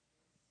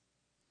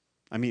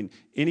 I mean,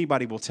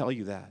 anybody will tell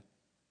you that.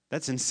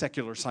 That's in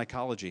secular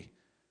psychology.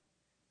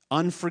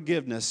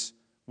 Unforgiveness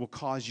will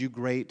cause you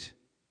great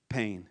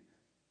pain.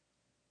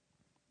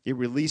 It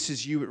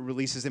releases you, it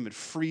releases them, it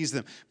frees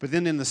them. But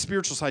then in the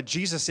spiritual side,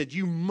 Jesus said,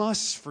 you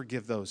must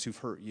forgive those who've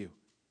hurt you.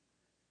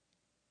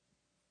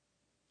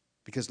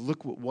 Because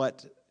look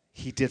what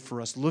he did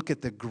for us. Look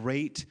at the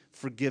great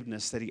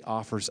forgiveness that he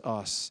offers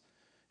us.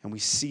 And we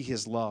see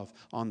his love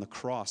on the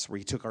cross where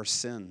he took our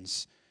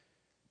sins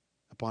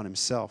upon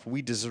himself.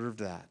 We deserved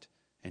that,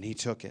 and he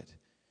took it.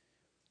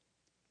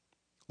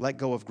 Let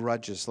go of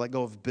grudges. Let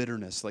go of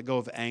bitterness. Let go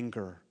of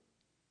anger.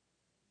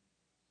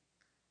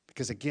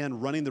 Because again,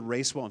 running the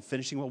race well and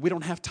finishing well, we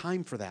don't have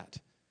time for that.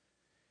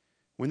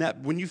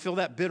 When you feel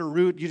that bitter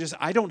root,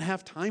 I don't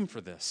have time for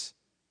this.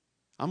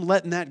 I'm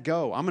letting that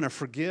go. I'm going to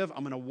forgive. I'm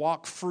going to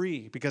walk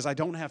free because I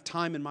don't have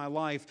time in my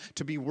life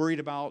to be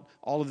worried about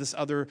all of this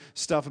other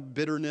stuff,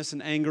 bitterness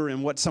and anger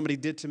and what somebody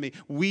did to me.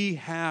 We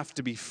have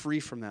to be free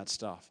from that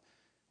stuff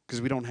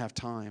because we don't have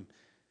time.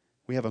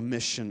 We have a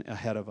mission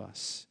ahead of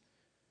us.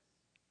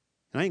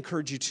 And I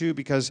encourage you too,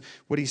 because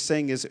what he's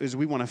saying is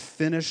we want to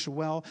finish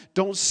well.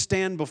 Don't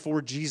stand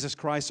before Jesus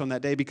Christ on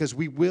that day because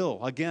we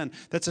will. Again,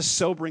 that's a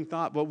sobering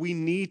thought, but we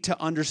need to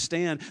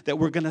understand that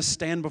we're going to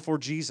stand before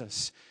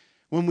Jesus.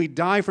 When we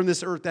die from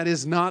this earth, that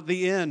is not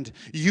the end.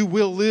 You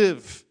will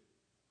live.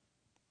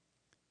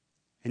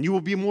 And you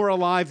will be more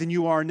alive than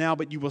you are now,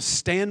 but you will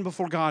stand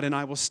before God, and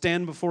I will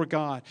stand before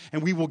God,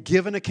 and we will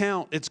give an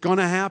account. It's going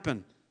to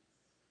happen.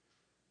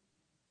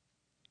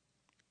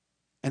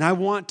 And I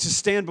want to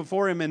stand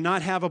before him and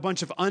not have a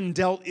bunch of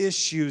undealt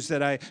issues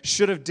that I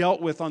should have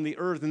dealt with on the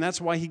earth. And that's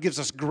why he gives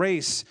us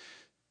grace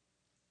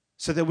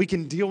so that we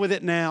can deal with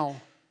it now.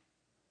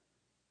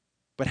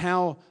 But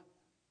how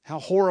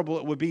horrible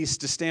it would be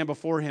to stand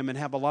before him and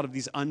have a lot of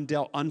these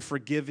undealt,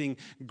 unforgiving,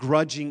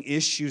 grudging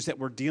issues that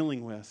we're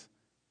dealing with.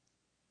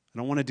 I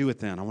don't want to do it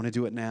then. I want to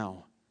do it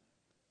now.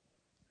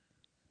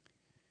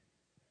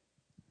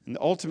 And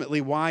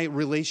ultimately, why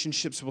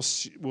relationships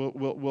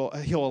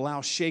he'll allow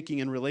shaking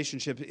in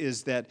relationship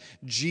is that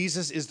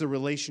Jesus is the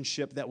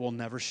relationship that will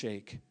never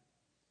shake.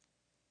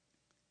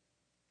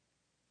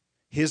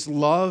 His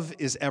love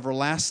is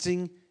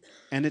everlasting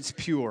and it's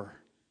pure.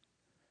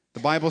 The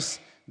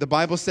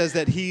Bible says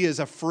that he is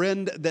a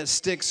friend that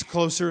sticks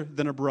closer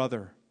than a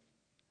brother.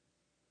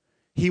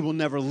 He will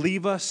never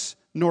leave us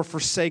nor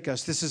forsake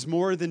us. This is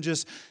more than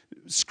just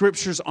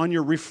scriptures on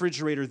your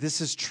refrigerator. This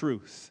is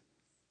truth.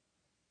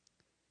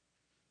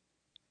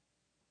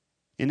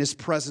 In his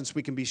presence,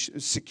 we can be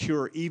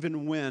secure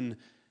even when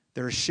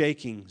there are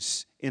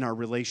shakings in our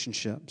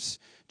relationships.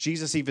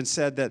 Jesus even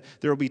said that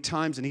there will be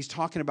times, and he's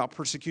talking about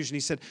persecution. He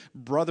said,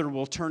 brother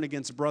will turn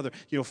against brother,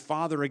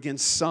 father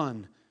against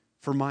son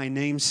for my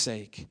name's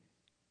sake.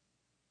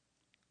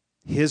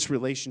 His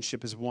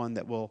relationship is one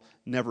that will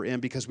never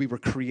end because we were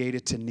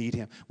created to need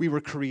him. We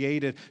were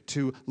created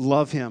to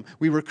love him.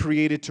 We were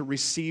created to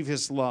receive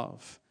his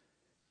love.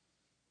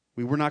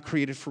 We were not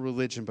created for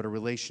religion, but a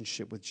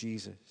relationship with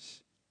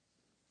Jesus.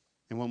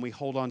 And when we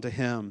hold on to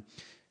him,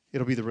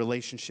 it'll be the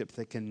relationship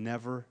that can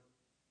never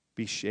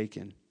be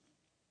shaken.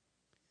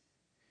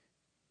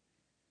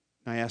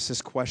 And I ask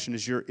this question,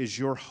 is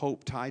your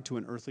hope tied to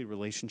an earthly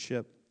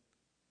relationship?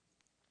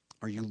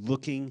 Are you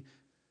looking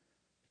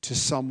to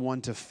someone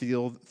to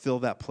fill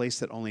that place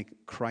that only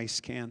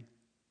Christ can?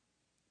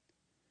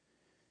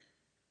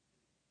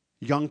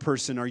 Young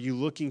person, are you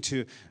looking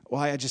to,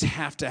 I just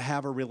have to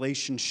have a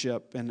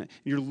relationship, and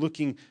you're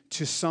looking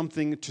to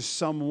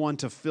someone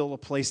to fill a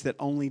place that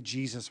only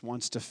Jesus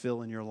wants to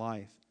fill in your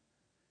life?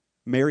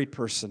 Married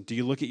person, do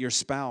you look at your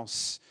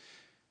spouse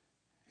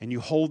and you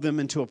hold them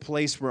into a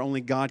place where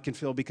only God can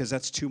fill because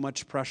that's too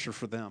much pressure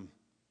for them.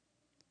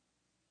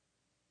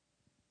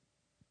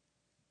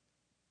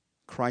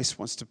 Christ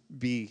wants to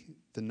be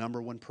the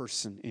number one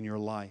person in your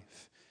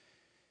life.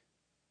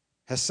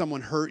 Has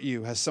someone hurt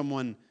you? Has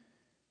someone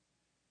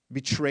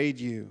betrayed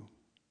you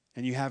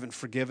and you haven't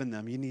forgiven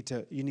them? You need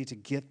to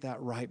get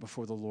that right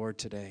before the Lord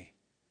today.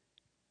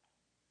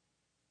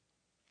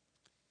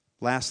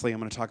 Lastly, I'm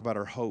going to talk about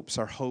our hopes.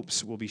 Our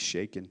hopes will be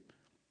shaken.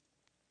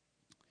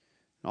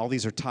 All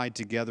these are tied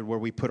together, where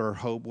we put our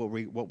hope,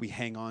 what we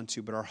hang on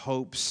to, but our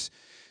hopes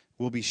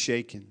will be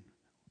shaken.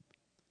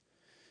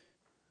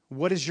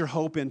 What is your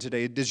hope in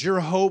today? Does your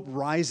hope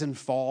rise and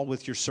fall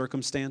with your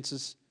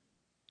circumstances?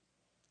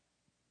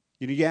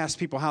 You ask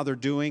people how they're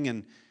doing,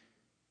 and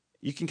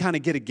you can kind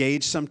of get a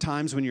gauge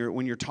sometimes when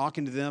you're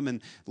talking to them,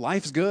 and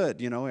life's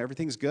good,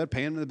 everything's good,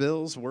 paying the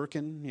bills,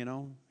 working,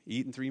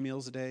 eating 3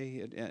 meals a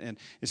day, and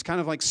it's kind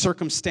of like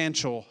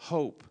circumstantial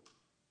hope.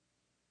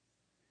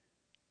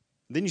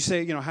 Then you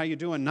say, how you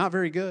doing? Not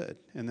very good,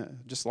 and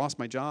just lost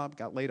my job,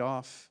 got laid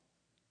off,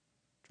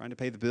 trying to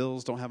pay the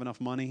bills, don't have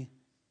enough money.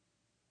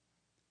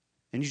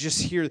 And you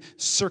just hear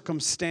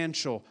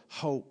circumstantial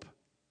hope.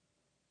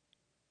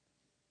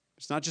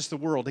 It's not just the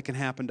world, it can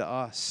happen to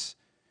us.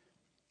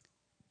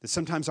 That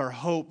sometimes our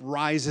hope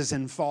rises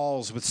and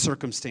falls with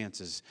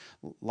circumstances.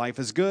 Life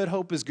is good,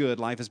 hope is good.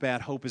 Life is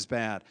bad, hope is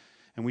bad.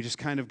 And we just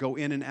kind of go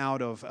in and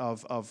out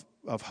of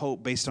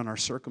hope based on our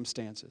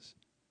circumstances.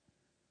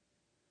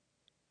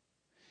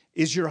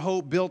 Is your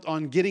hope built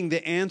on getting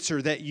the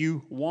answer that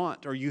you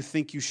want or you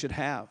think you should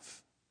have?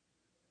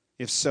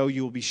 If so,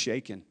 you will be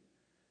shaken.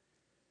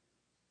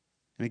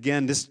 And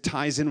again, this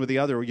ties in with the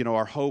other,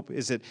 our hope.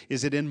 Is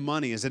it in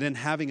money? Is it in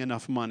having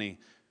enough money?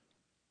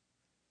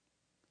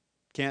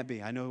 Can't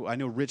be. I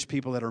know rich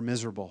people that are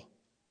miserable.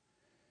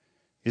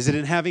 Is it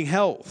in having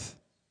health?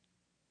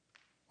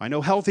 I know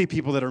healthy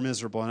people that are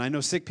miserable, and I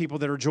know sick people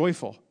that are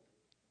joyful.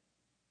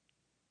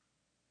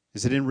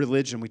 Is it in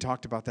religion? We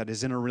talked about that.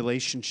 Is it in a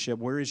relationship?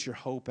 Where is your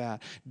hope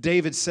at?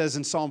 David says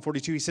in Psalm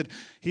 42, he said,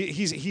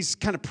 he's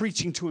kind of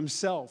preaching to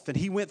himself, and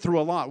he went through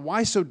a lot.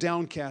 Why so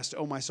downcast,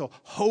 O my soul?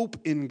 Hope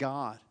in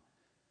God.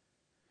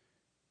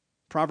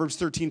 Proverbs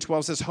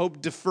 13:12 says,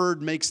 hope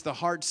deferred makes the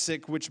heart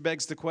sick, which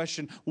begs the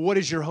question, what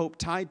is your hope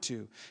tied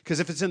to? Because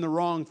if it's in the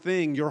wrong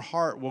thing, your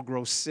heart will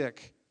grow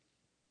sick.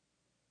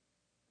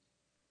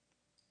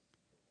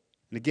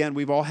 And again,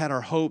 we've all had our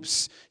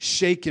hopes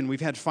shaken.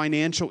 We've had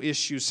financial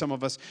issues, some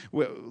of us,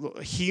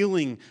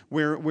 healing,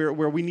 where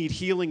we need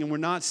healing and we're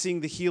not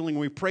seeing the healing.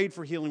 We prayed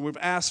for healing. We've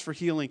asked for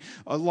healing.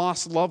 A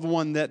lost loved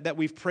one that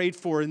we've prayed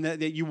for and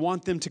that you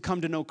want them to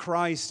come to know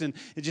Christ, and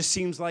it just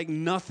seems like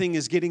nothing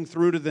is getting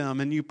through to them.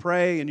 And you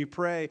pray,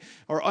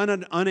 or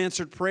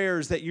unanswered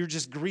prayers that you're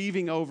just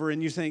grieving over,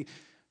 and you think,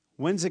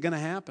 when's it going to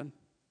happen?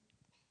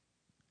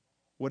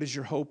 What is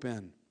your hope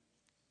in?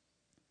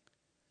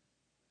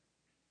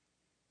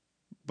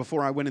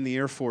 Before I went in the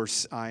Air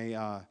Force,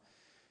 I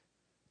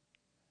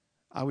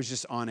was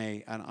just on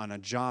a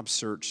job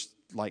search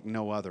like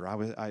no other. I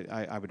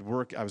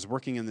was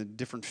working in the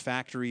different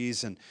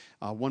factories, and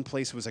one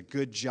place was a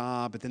good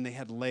job, but then they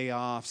had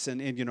layoffs, and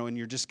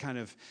you're just kind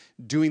of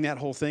doing that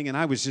whole thing. And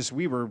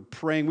we were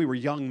praying. We were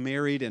young,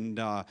 married, and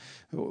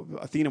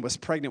Athena was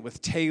pregnant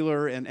with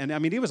Taylor, and I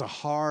mean, it was a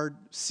hard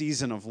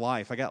season of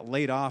life. I got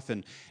laid off,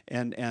 and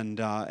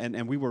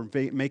we were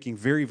making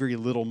very, very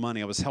little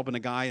money. I was helping a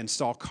guy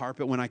install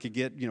carpet when I could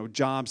get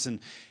jobs, and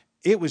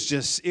it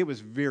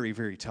was very,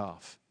 very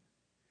tough.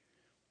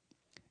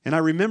 And I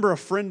remember a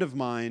friend of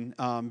mine,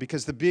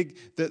 because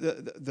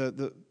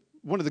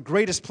one of the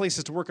greatest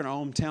places to work in our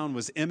hometown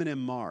was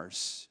M&M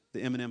Mars,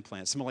 the M&M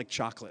plant. It smelled like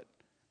chocolate.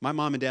 My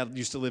mom and dad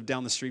used to live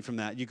down the street from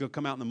that. You could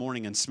come out in the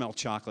morning and smell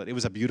chocolate. It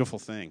was a beautiful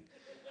thing.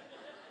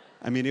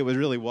 I mean, it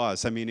really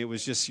was. I mean, it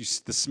was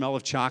just the smell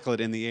of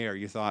chocolate in the air.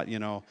 You thought,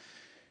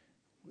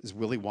 is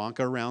Willy Wonka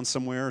around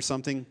somewhere or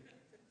something?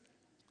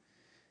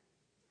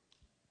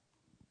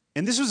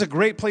 And this was a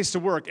great place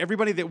to work.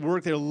 Everybody that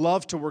worked there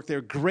loved to work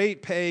there.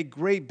 Great pay,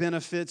 great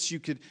benefits.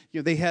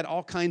 They had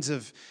all kinds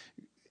of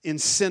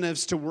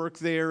incentives to work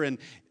there,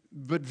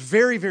 but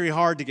very, very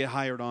hard to get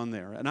hired on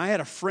there. And I had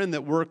a friend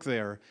that worked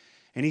there,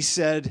 and he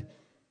said,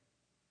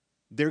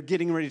 they're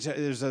getting ready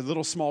there's a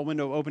little small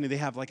window opening. They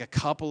have like a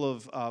couple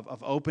of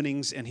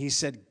openings, and he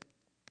said,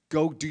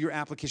 go do your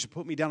application.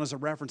 Put me down as a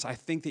reference. I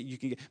think that you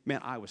can get.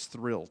 Man, I was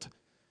thrilled.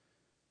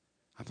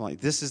 I'm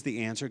like, this is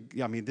the answer.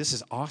 I mean, this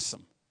is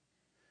awesome.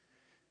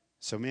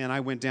 So, man, I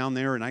went down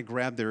there and I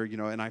grabbed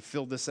and I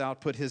filled this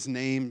out, put his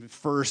name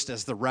first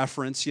as the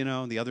reference,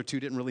 the other two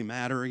didn't really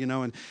matter,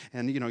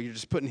 and you're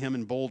just putting him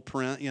in bold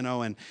print,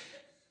 and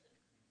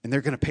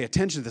they're going to pay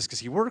attention to this because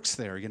he works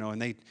there, and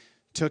they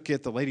took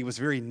it. The lady was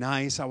very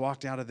nice. I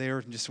walked out of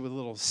there just with a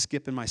little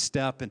skip in my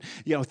step, and,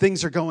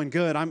 things are going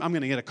good. I'm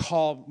going to get a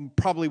call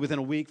probably within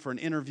a week for an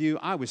interview.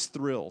 I was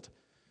thrilled.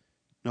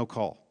 No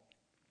call.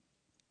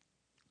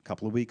 A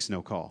couple of weeks,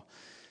 no call.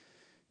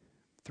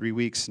 3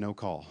 weeks, no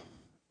call.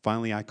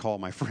 Finally, I call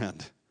my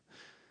friend.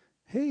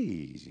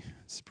 Hey,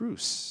 it's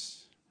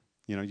Bruce.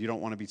 You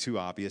don't want to be too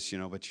obvious,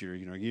 but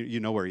you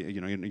know where you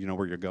know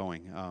where you're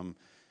going.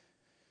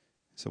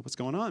 So what's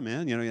going on,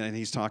 man? And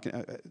he's talking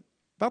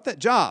about that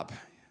job,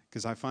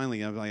 because I've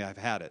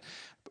had it.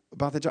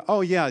 About the job.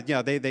 Oh yeah,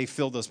 they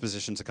filled those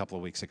positions a couple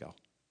of weeks ago.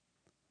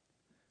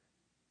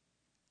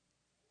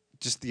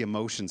 Just the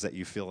emotions that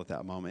you feel at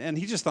that moment, and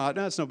he just thought,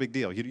 no, it's no big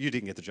deal. You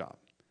didn't get the job.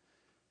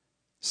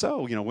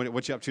 So,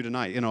 what you up to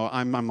tonight?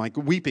 I'm like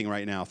weeping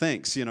right now.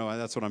 Thanks.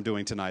 That's what I'm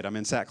doing tonight. I'm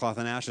in sackcloth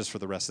and ashes for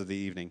the rest of the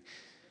evening.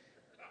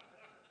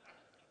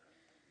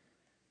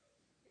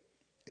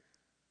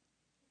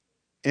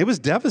 It was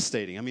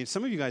devastating. I mean,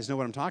 some of you guys know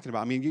what I'm talking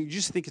about. I mean, you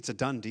just think it's a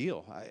done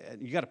deal.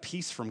 You got a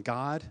peace from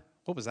God.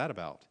 What was that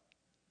about?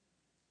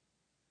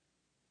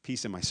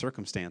 Peace in my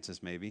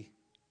circumstances, maybe.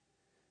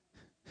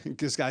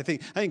 Because I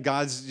think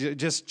God's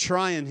just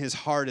trying his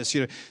hardest.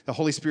 The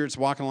Holy Spirit's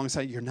walking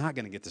alongside. You're not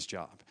going to get this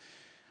job.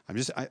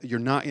 You're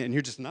not, and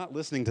you're just not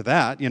listening to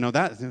that.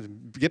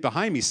 That get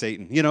behind me,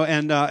 Satan.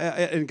 And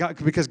God,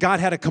 because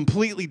God had a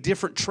completely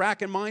different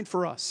track in mind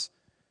for us.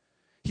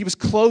 He was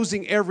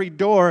closing every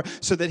door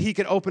so that he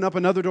could open up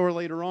another door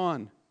later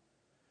on.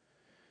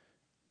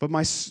 But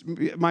my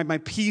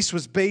peace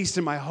was based,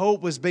 and my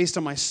hope was based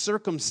on my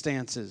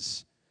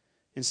circumstances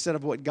instead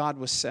of what God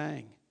was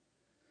saying.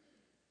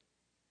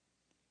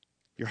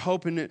 You're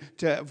hoping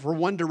for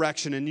one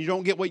direction, and you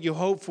don't get what you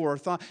hope for or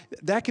thought.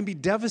 That can be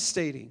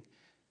devastating.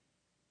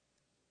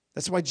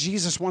 That's why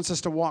Jesus wants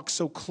us to walk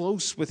so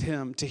close with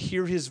him, to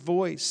hear his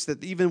voice,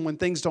 that even when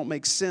things don't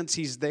make sense,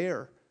 he's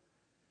there.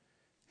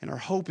 And our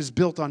hope is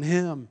built on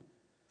him. I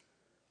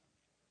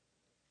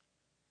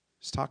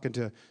was talking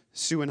to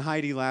Sue and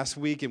Heidi last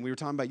week, and we were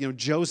talking about,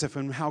 Joseph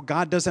and how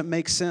God doesn't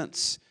make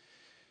sense.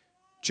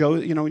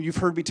 You've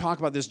heard me talk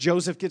about this.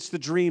 Joseph gets the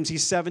dreams.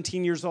 He's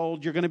 17 years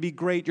old. You're going to be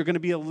great. You're going to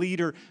be a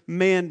leader.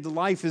 Man, the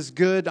life is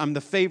good. I'm the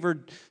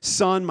favored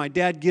son. My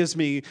dad gives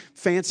me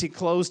fancy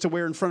clothes to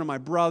wear in front of my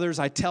brothers.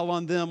 I tell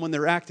on them when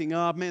they're acting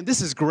up. Man, this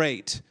is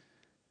great.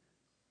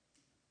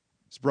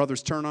 His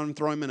brothers turn on him,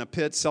 throw him in a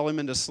pit, sell him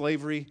into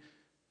slavery.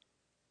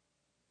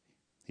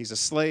 He's a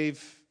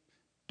slave,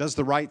 does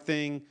the right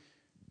thing,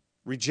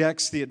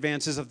 rejects the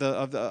advances of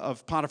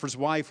Potiphar's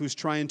wife, who's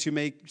trying to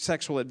make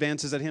sexual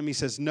advances at him. He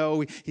says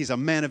no. He's a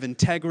man of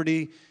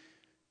integrity. He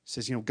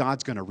says,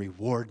 God's going to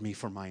reward me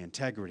for my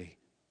integrity.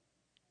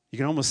 You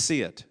can almost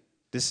see it.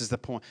 This is the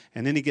point.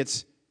 And then he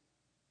gets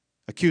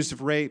accused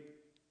of rape,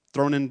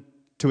 thrown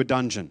into a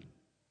dungeon.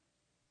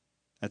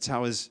 That's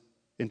how his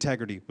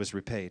integrity was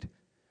repaid.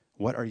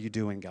 What are you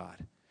doing,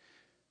 God?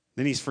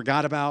 Then he's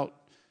forgot about.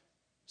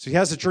 So he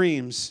has the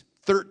dreams.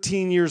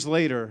 13 years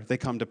later, they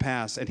come to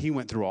pass, and he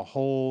went through a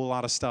whole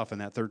lot of stuff in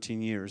that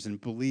 13 years, and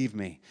believe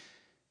me,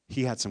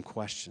 he had some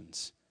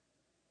questions.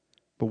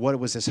 But what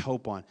was his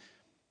hope on?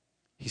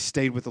 He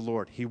stayed with the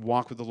Lord. He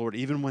walked with the Lord.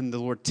 Even when the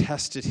Lord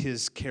tested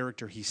his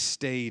character, he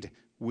stayed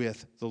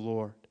with the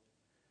Lord.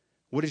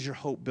 What is your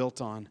hope built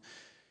on?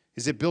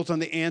 Is it built on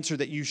the answer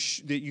that you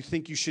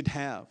think you should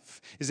have?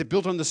 Is it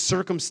built on the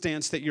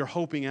circumstance that you're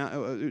holding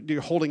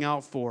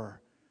out for?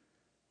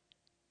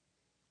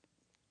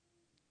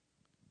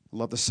 I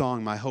love the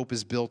song, "My hope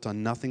is built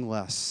on nothing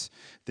less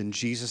than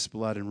Jesus'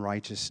 blood and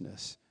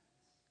righteousness."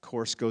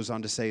 Chorus goes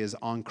on to say, "Is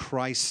on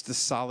Christ the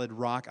solid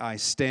rock I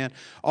stand.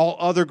 All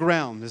other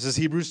ground," this is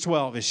Hebrews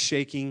 12, "is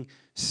shaking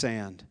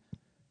sand."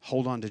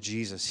 Hold on to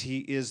Jesus.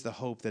 He is the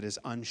hope that is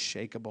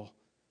unshakable.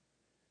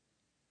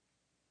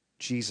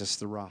 Jesus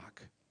the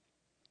rock.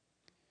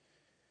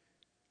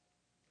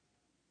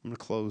 I'm going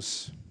to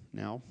close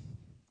now.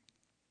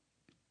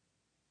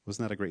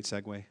 Wasn't that a great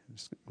segue? I'm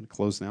going to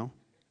close now.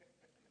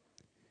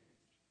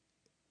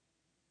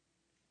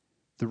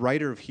 The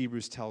writer of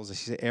Hebrews tells us,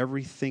 he said,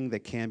 everything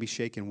that can be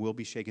shaken will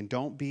be shaken.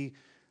 Don't be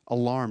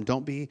alarmed.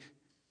 Don't be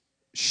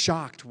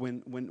shocked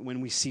when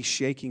we see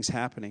shakings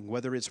happening,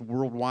 whether it's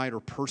worldwide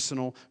or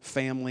personal,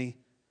 family.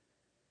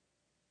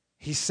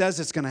 He says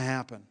it's going to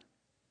happen.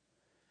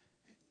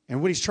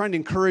 And what he's trying to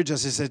encourage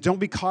us is that don't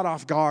be caught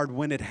off guard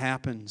when it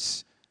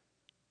happens.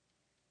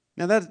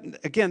 Now,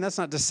 that's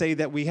not to say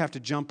that we have to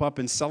jump up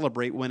and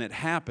celebrate when it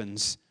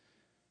happens.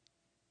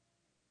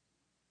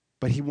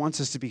 But he wants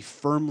us to be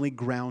firmly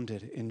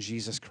grounded in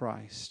Jesus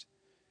Christ.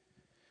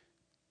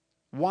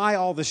 Why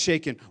all the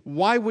shaking?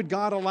 Why would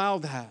God allow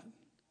that?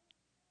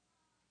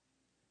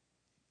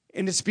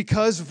 And it's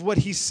because of what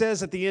he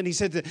says at the end. He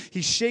said that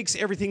he shakes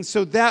everything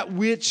so that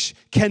which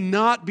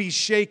cannot be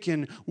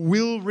shaken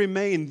will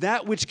remain.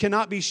 That which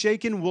cannot be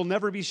shaken, will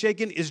never be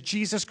shaken, is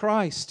Jesus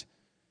Christ.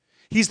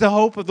 He's the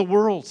hope of the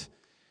world.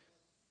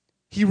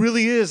 He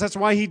really is. That's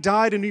why he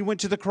died and he went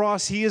to the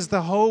cross. He is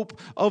the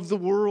hope of the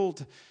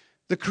world.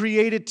 The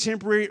created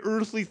temporary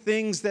earthly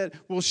things that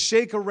will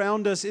shake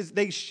around us,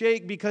 they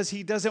shake because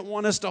he doesn't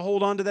want us to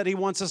hold on to that. He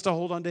wants us to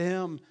hold on to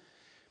him.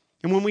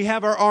 And when we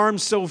have our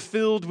arms so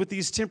filled with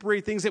these temporary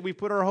things that we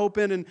put our hope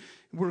in, and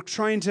we're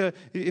trying to,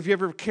 if you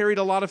ever carried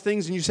a lot of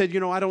things and you said,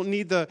 I don't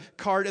need the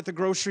cart at the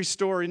grocery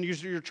store, and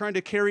you're trying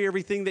to carry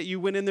everything that you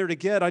went in there to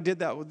get. I did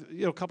that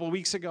a couple of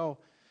weeks ago.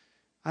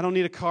 I don't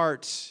need a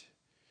cart.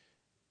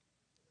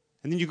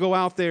 And then you go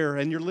out there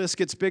and your list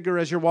gets bigger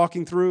as you're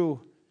walking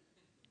through.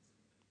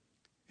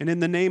 And in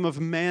the name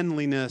of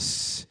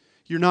manliness,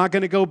 you're not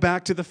going to go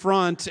back to the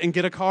front and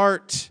get a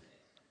cart.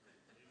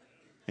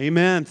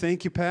 Amen.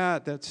 Thank you,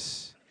 Pat.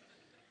 It's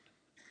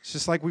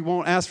just like we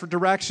won't ask for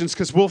directions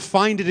because we'll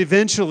find it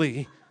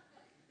eventually.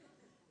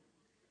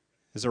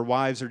 As our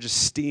wives are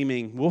just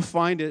steaming, we'll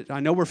find it. I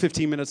know we're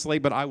 15 minutes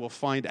late, but I will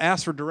find.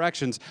 Ask for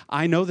directions.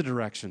 I know the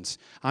directions.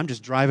 I'm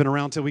just driving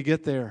around till we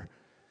get there.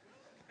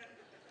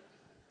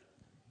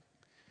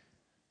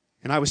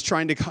 And I was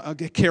trying to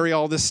carry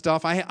all this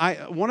stuff.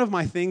 One of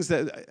my things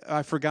that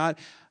I forgot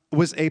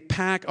was a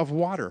pack of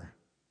water.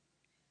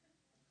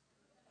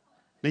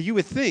 Now, you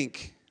would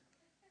think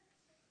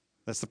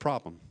that's the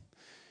problem.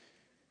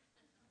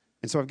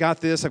 And so I've got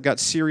this, I've got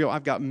cereal,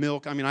 I've got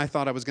milk. I mean, I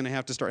thought I was going to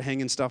have to start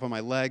hanging stuff on my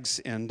legs.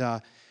 But,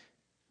 I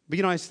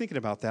was thinking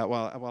about that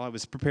while I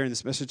was preparing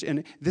this message.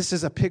 And this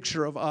is a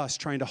picture of us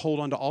trying to hold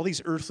on to all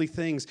these earthly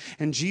things.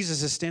 And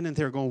Jesus is standing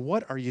there going,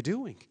 what are you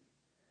doing?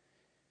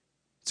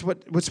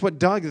 It's what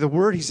Doug, the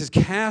word, he says,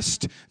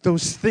 cast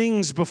those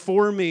things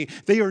before me.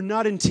 They are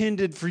not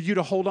intended for you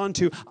to hold on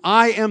to.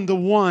 I am the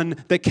one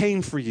that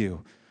came for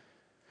you.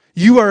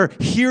 You are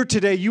here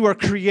today. You are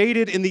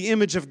created in the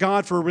image of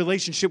God for a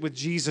relationship with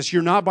Jesus.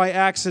 You're not by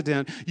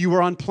accident. You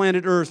are on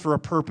planet Earth for a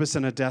purpose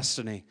and a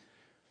destiny.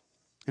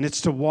 And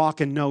it's to walk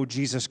and know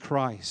Jesus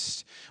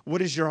Christ.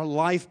 What is your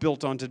life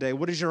built on today?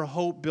 What is your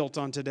hope built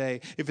on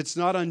today? If it's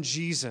not on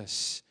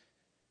Jesus,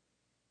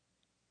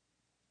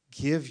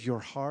 give your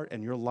heart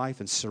and your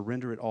life and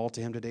surrender it all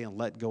to Him today and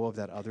let go of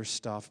that other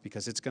stuff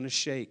because it's going to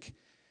shake.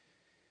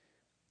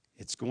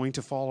 It's going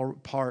to fall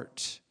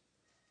apart.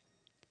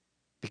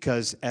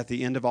 Because at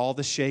the end of all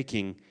the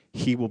shaking,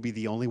 He will be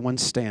the only one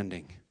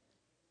standing.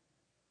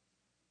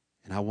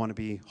 And I want to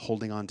be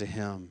holding on to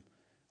Him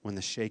when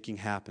the shaking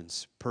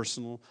happens,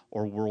 personal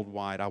or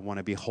worldwide. I want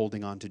to be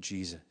holding on to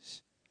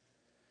Jesus.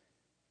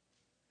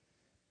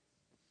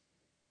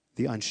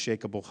 The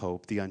unshakable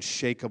hope, the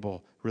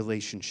unshakable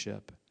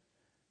relationship.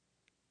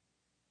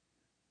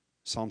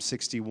 Psalm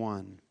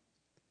 61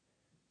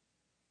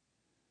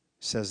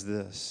 says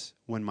this,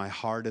 when my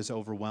heart is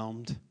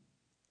overwhelmed,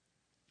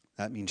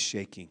 that means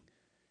shaking.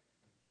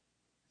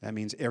 That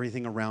means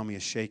everything around me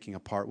is shaking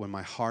apart. When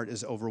my heart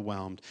is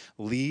overwhelmed,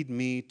 lead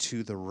me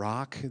to the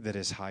rock that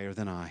is higher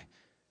than I.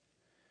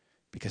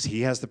 Because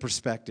He has the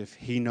perspective.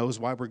 He knows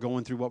why we're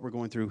going through what we're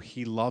going through.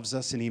 He loves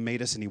us and He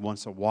made us and He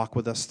wants to walk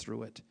with us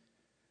through it.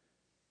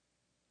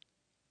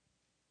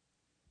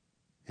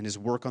 And His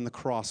work on the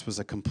cross was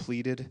a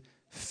completed,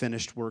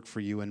 finished work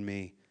for you and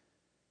me.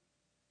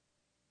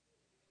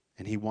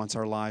 And He wants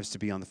our lives to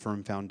be on the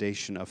firm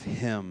foundation of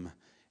Him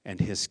and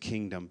His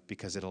kingdom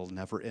because it'll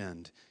never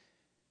end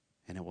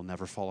and it will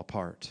never fall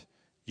apart.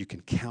 You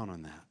can count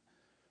on that.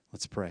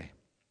 Let's pray.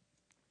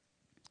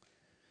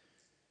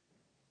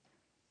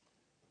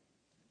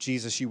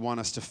 Jesus, You want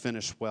us to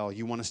finish well.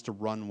 You want us to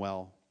run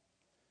well.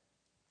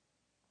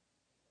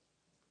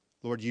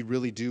 Lord, You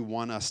really do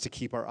want us to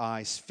keep our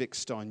eyes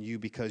fixed on You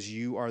because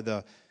You are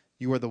the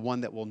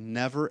one that will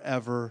never,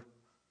 ever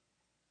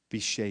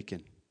be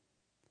shaken.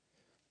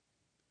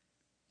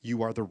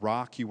 You are the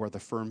rock. You are the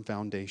firm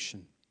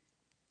foundation.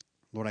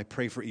 Lord, I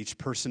pray for each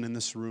person in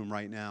this room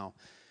right now.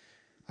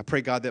 I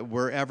pray, God, that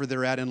wherever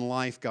they're at in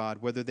life, God,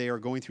 whether they are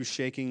going through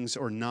shakings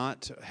or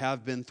not,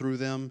 have been through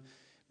them,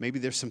 maybe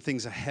there's some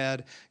things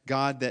ahead,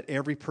 God, that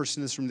every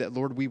person in this room, that,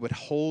 Lord, we would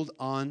hold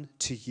on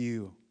to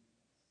You,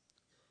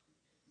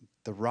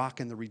 the rock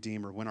and the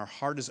Redeemer. When our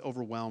heart is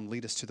overwhelmed,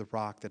 lead us to the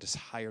rock that is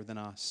higher than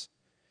us.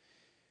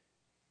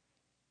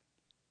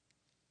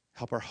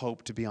 Help our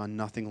hope to be on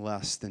nothing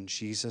less than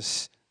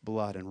Jesus'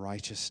 blood and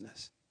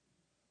righteousness.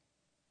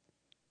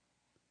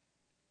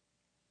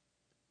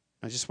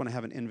 I just want to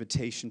have an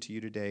invitation to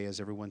you today as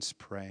everyone's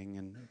praying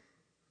and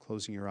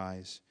closing your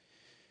eyes.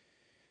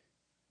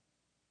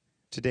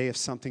 Today, if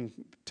something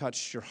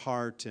touched your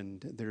heart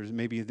and there's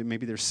maybe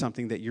there's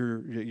something that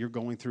you're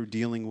going through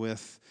dealing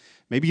with,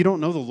 maybe you don't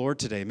know the Lord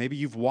today. Maybe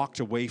you've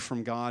walked away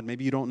from God.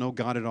 Maybe you don't know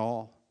God at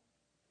all.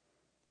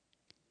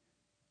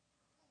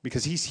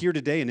 Because He's here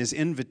today and His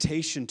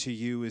invitation to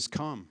you is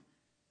come.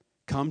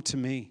 Come to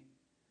me.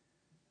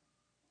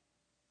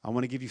 I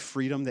want to give you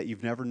freedom that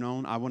you've never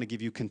known. I want to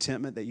give you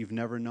contentment that you've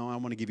never known. I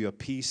want to give you a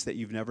peace that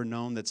you've never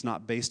known that's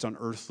not based on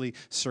earthly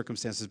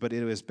circumstances, but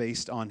it is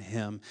based on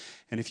Him.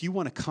 And if you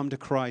want to come to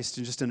Christ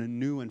and just in a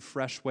new and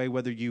fresh way,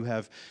 whether you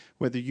have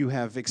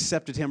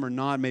accepted Him or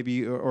not,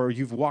 maybe, or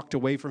you've walked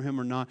away from Him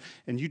or not,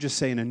 and you just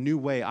say in a new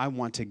way, I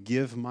want to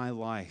give my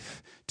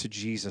life to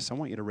Jesus, I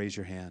want you to raise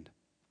your hand.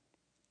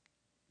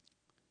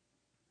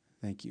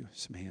 Thank you.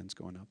 Some hands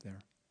going up there.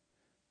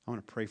 I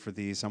want to pray for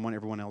these. I want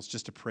everyone else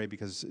just to pray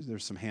because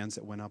there's some hands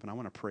that went up, and I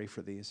want to pray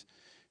for these.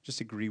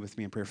 Just agree with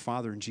me in prayer.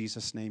 Father, in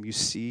Jesus' name, You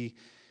see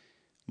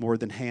more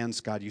than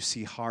hands, God. You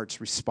see hearts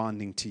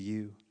responding to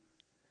You.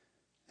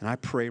 And I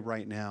pray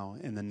right now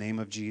in the name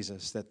of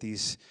Jesus that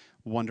these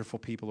wonderful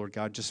people, Lord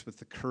God, just with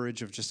the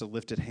courage of just a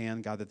lifted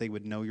hand, God, that they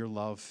would know Your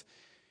love.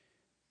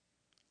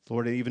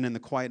 Lord, even in the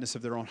quietness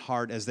of their own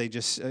heart, as they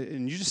just,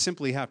 and you just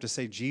simply have to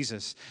say,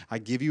 Jesus, I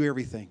give you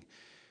everything.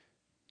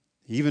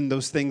 Even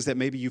those things that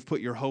maybe you've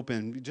put your hope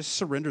in, just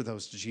surrender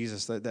those to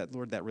Jesus. That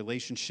Lord, that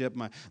relationship,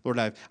 Lord,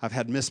 I've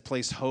had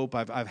misplaced hope.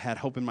 I've had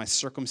hope in my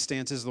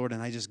circumstances, Lord,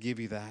 and I just give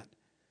you that.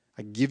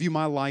 I give you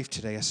my life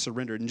today. I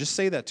surrender. And just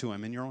say that to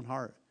him in your own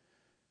heart.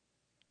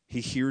 He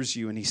hears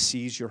you and he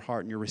sees your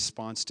heart and your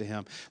response to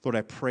him. Lord,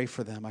 I pray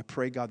for them. I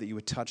pray, God, that you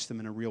would touch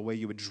them in a real way.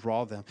 You would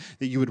draw them,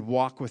 that you would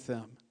walk with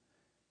them.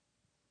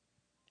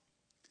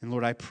 And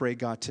Lord, I pray,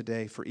 God,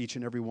 today for each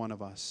and every one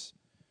of us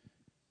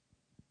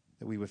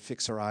that we would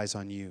fix our eyes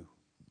on you.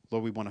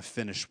 Lord, we want to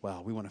finish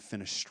well. We want to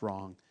finish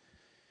strong.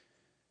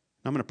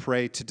 I'm going to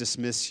pray to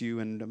dismiss you,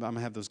 and I'm going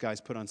to have those guys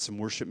put on some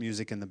worship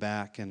music in the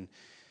back. And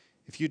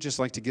if you'd just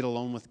like to get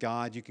alone with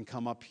God, you can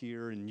come up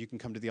here and you can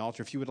come to the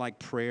altar. If you would like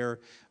prayer,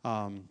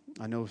 I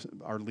know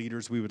our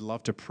leaders, we would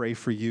love to pray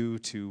for you,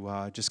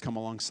 to just come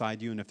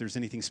alongside you. And if there's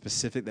anything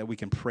specific that we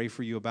can pray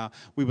for you about,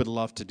 we would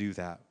love to do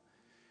that.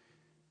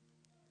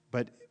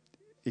 But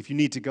if you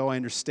need to go, I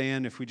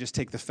understand. If we just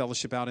take the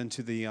fellowship out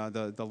into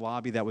the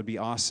lobby, that would be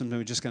awesome.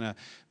 We're just going to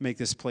make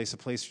this place a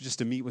place just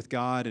to meet with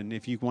God. And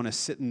if you want to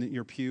sit in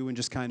your pew and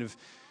just kind of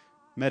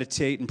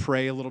meditate and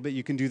pray a little bit,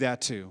 you can do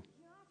that too.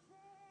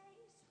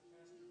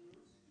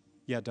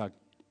 Yeah, Doug.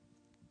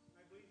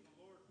 I believe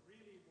the Lord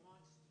really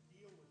wants to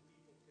deal with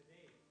people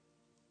today.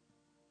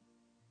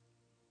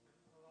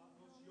 And a lot of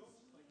those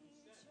yokes, like you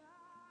said,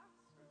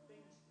 are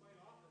things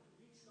quite often that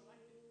we've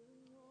selected.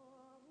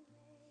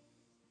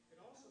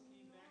 It also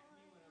came back to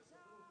me when I was a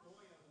little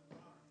boy on the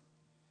farm.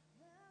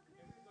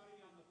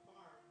 Everybody on the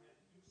farm had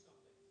to do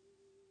something.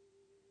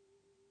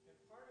 And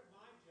part of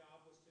my job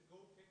was to go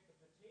pick the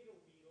potato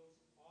beetles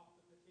off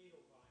the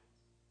potato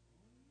vines.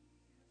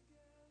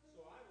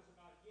 So I was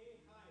about yay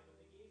high, but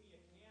they gave me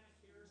a can of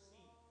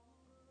kerosene.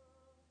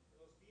 And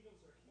those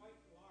beetles are quite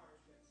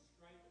large and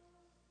striped.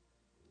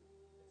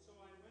 And so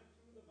I went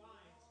through the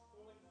vines,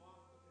 pulling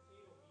off the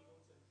potato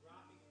beetles and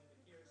dropping them in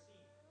the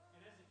kerosene.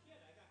 And as a kid,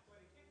 I got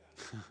quite a kick out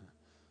of it.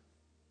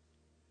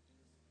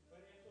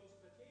 But if those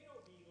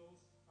potato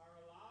beetles are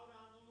allowed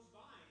on those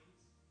vines,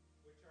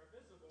 which are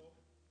visible,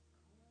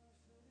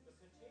 the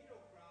potato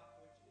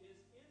crop, which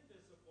is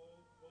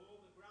invisible below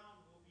the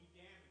ground, will be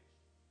damaged.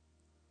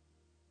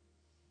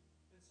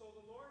 And so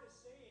the Lord is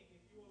saying,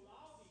 if you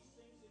allow these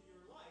things in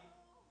your life,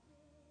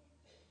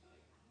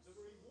 the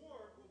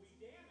reward will be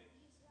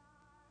damaged.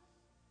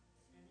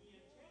 And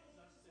He intends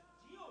us to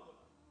deal with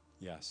them.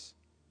 Yes.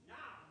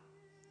 Now.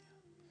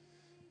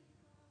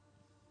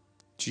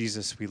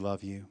 Jesus, we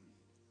love you.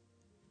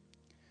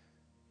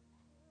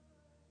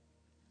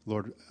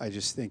 Lord, I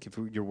just think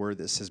of your word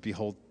that says,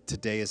 behold,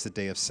 today is the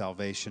day of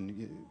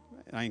salvation.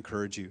 I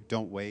encourage you,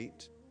 don't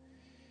wait.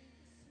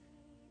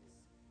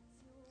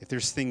 If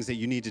there's things that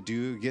you need to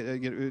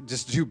do,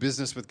 just do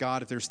business with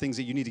God. If there's things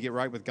that you need to get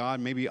right with God,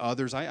 maybe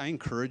others, I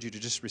encourage you to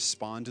just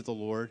respond to the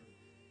Lord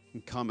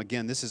and come.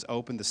 Again, this is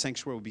open. The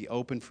sanctuary will be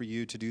open for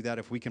you to do that.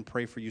 If we can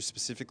pray for you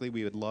specifically,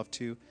 we would love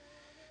to.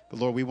 But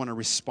Lord, we want to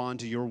respond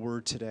to your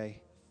word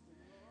today.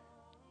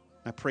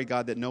 I pray,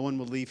 God, that no one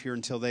will leave here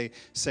until they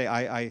say,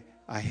 I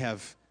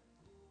have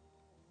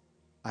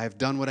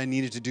done what I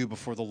needed to do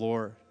before the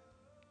Lord.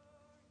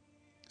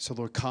 So,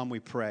 Lord, come,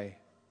 we pray.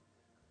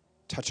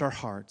 Touch our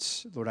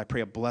hearts. Lord, I pray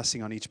a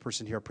blessing on each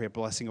person here. I pray a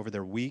blessing over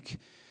their week.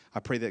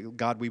 I pray that,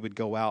 God, we would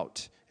go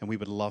out and we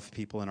would love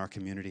people in our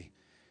community,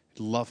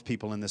 love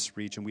people in this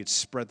region. We'd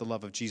spread the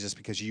love of Jesus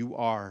because you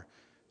are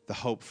the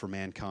hope for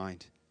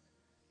mankind.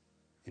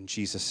 In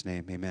Jesus'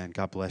 name, amen.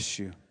 God bless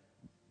you.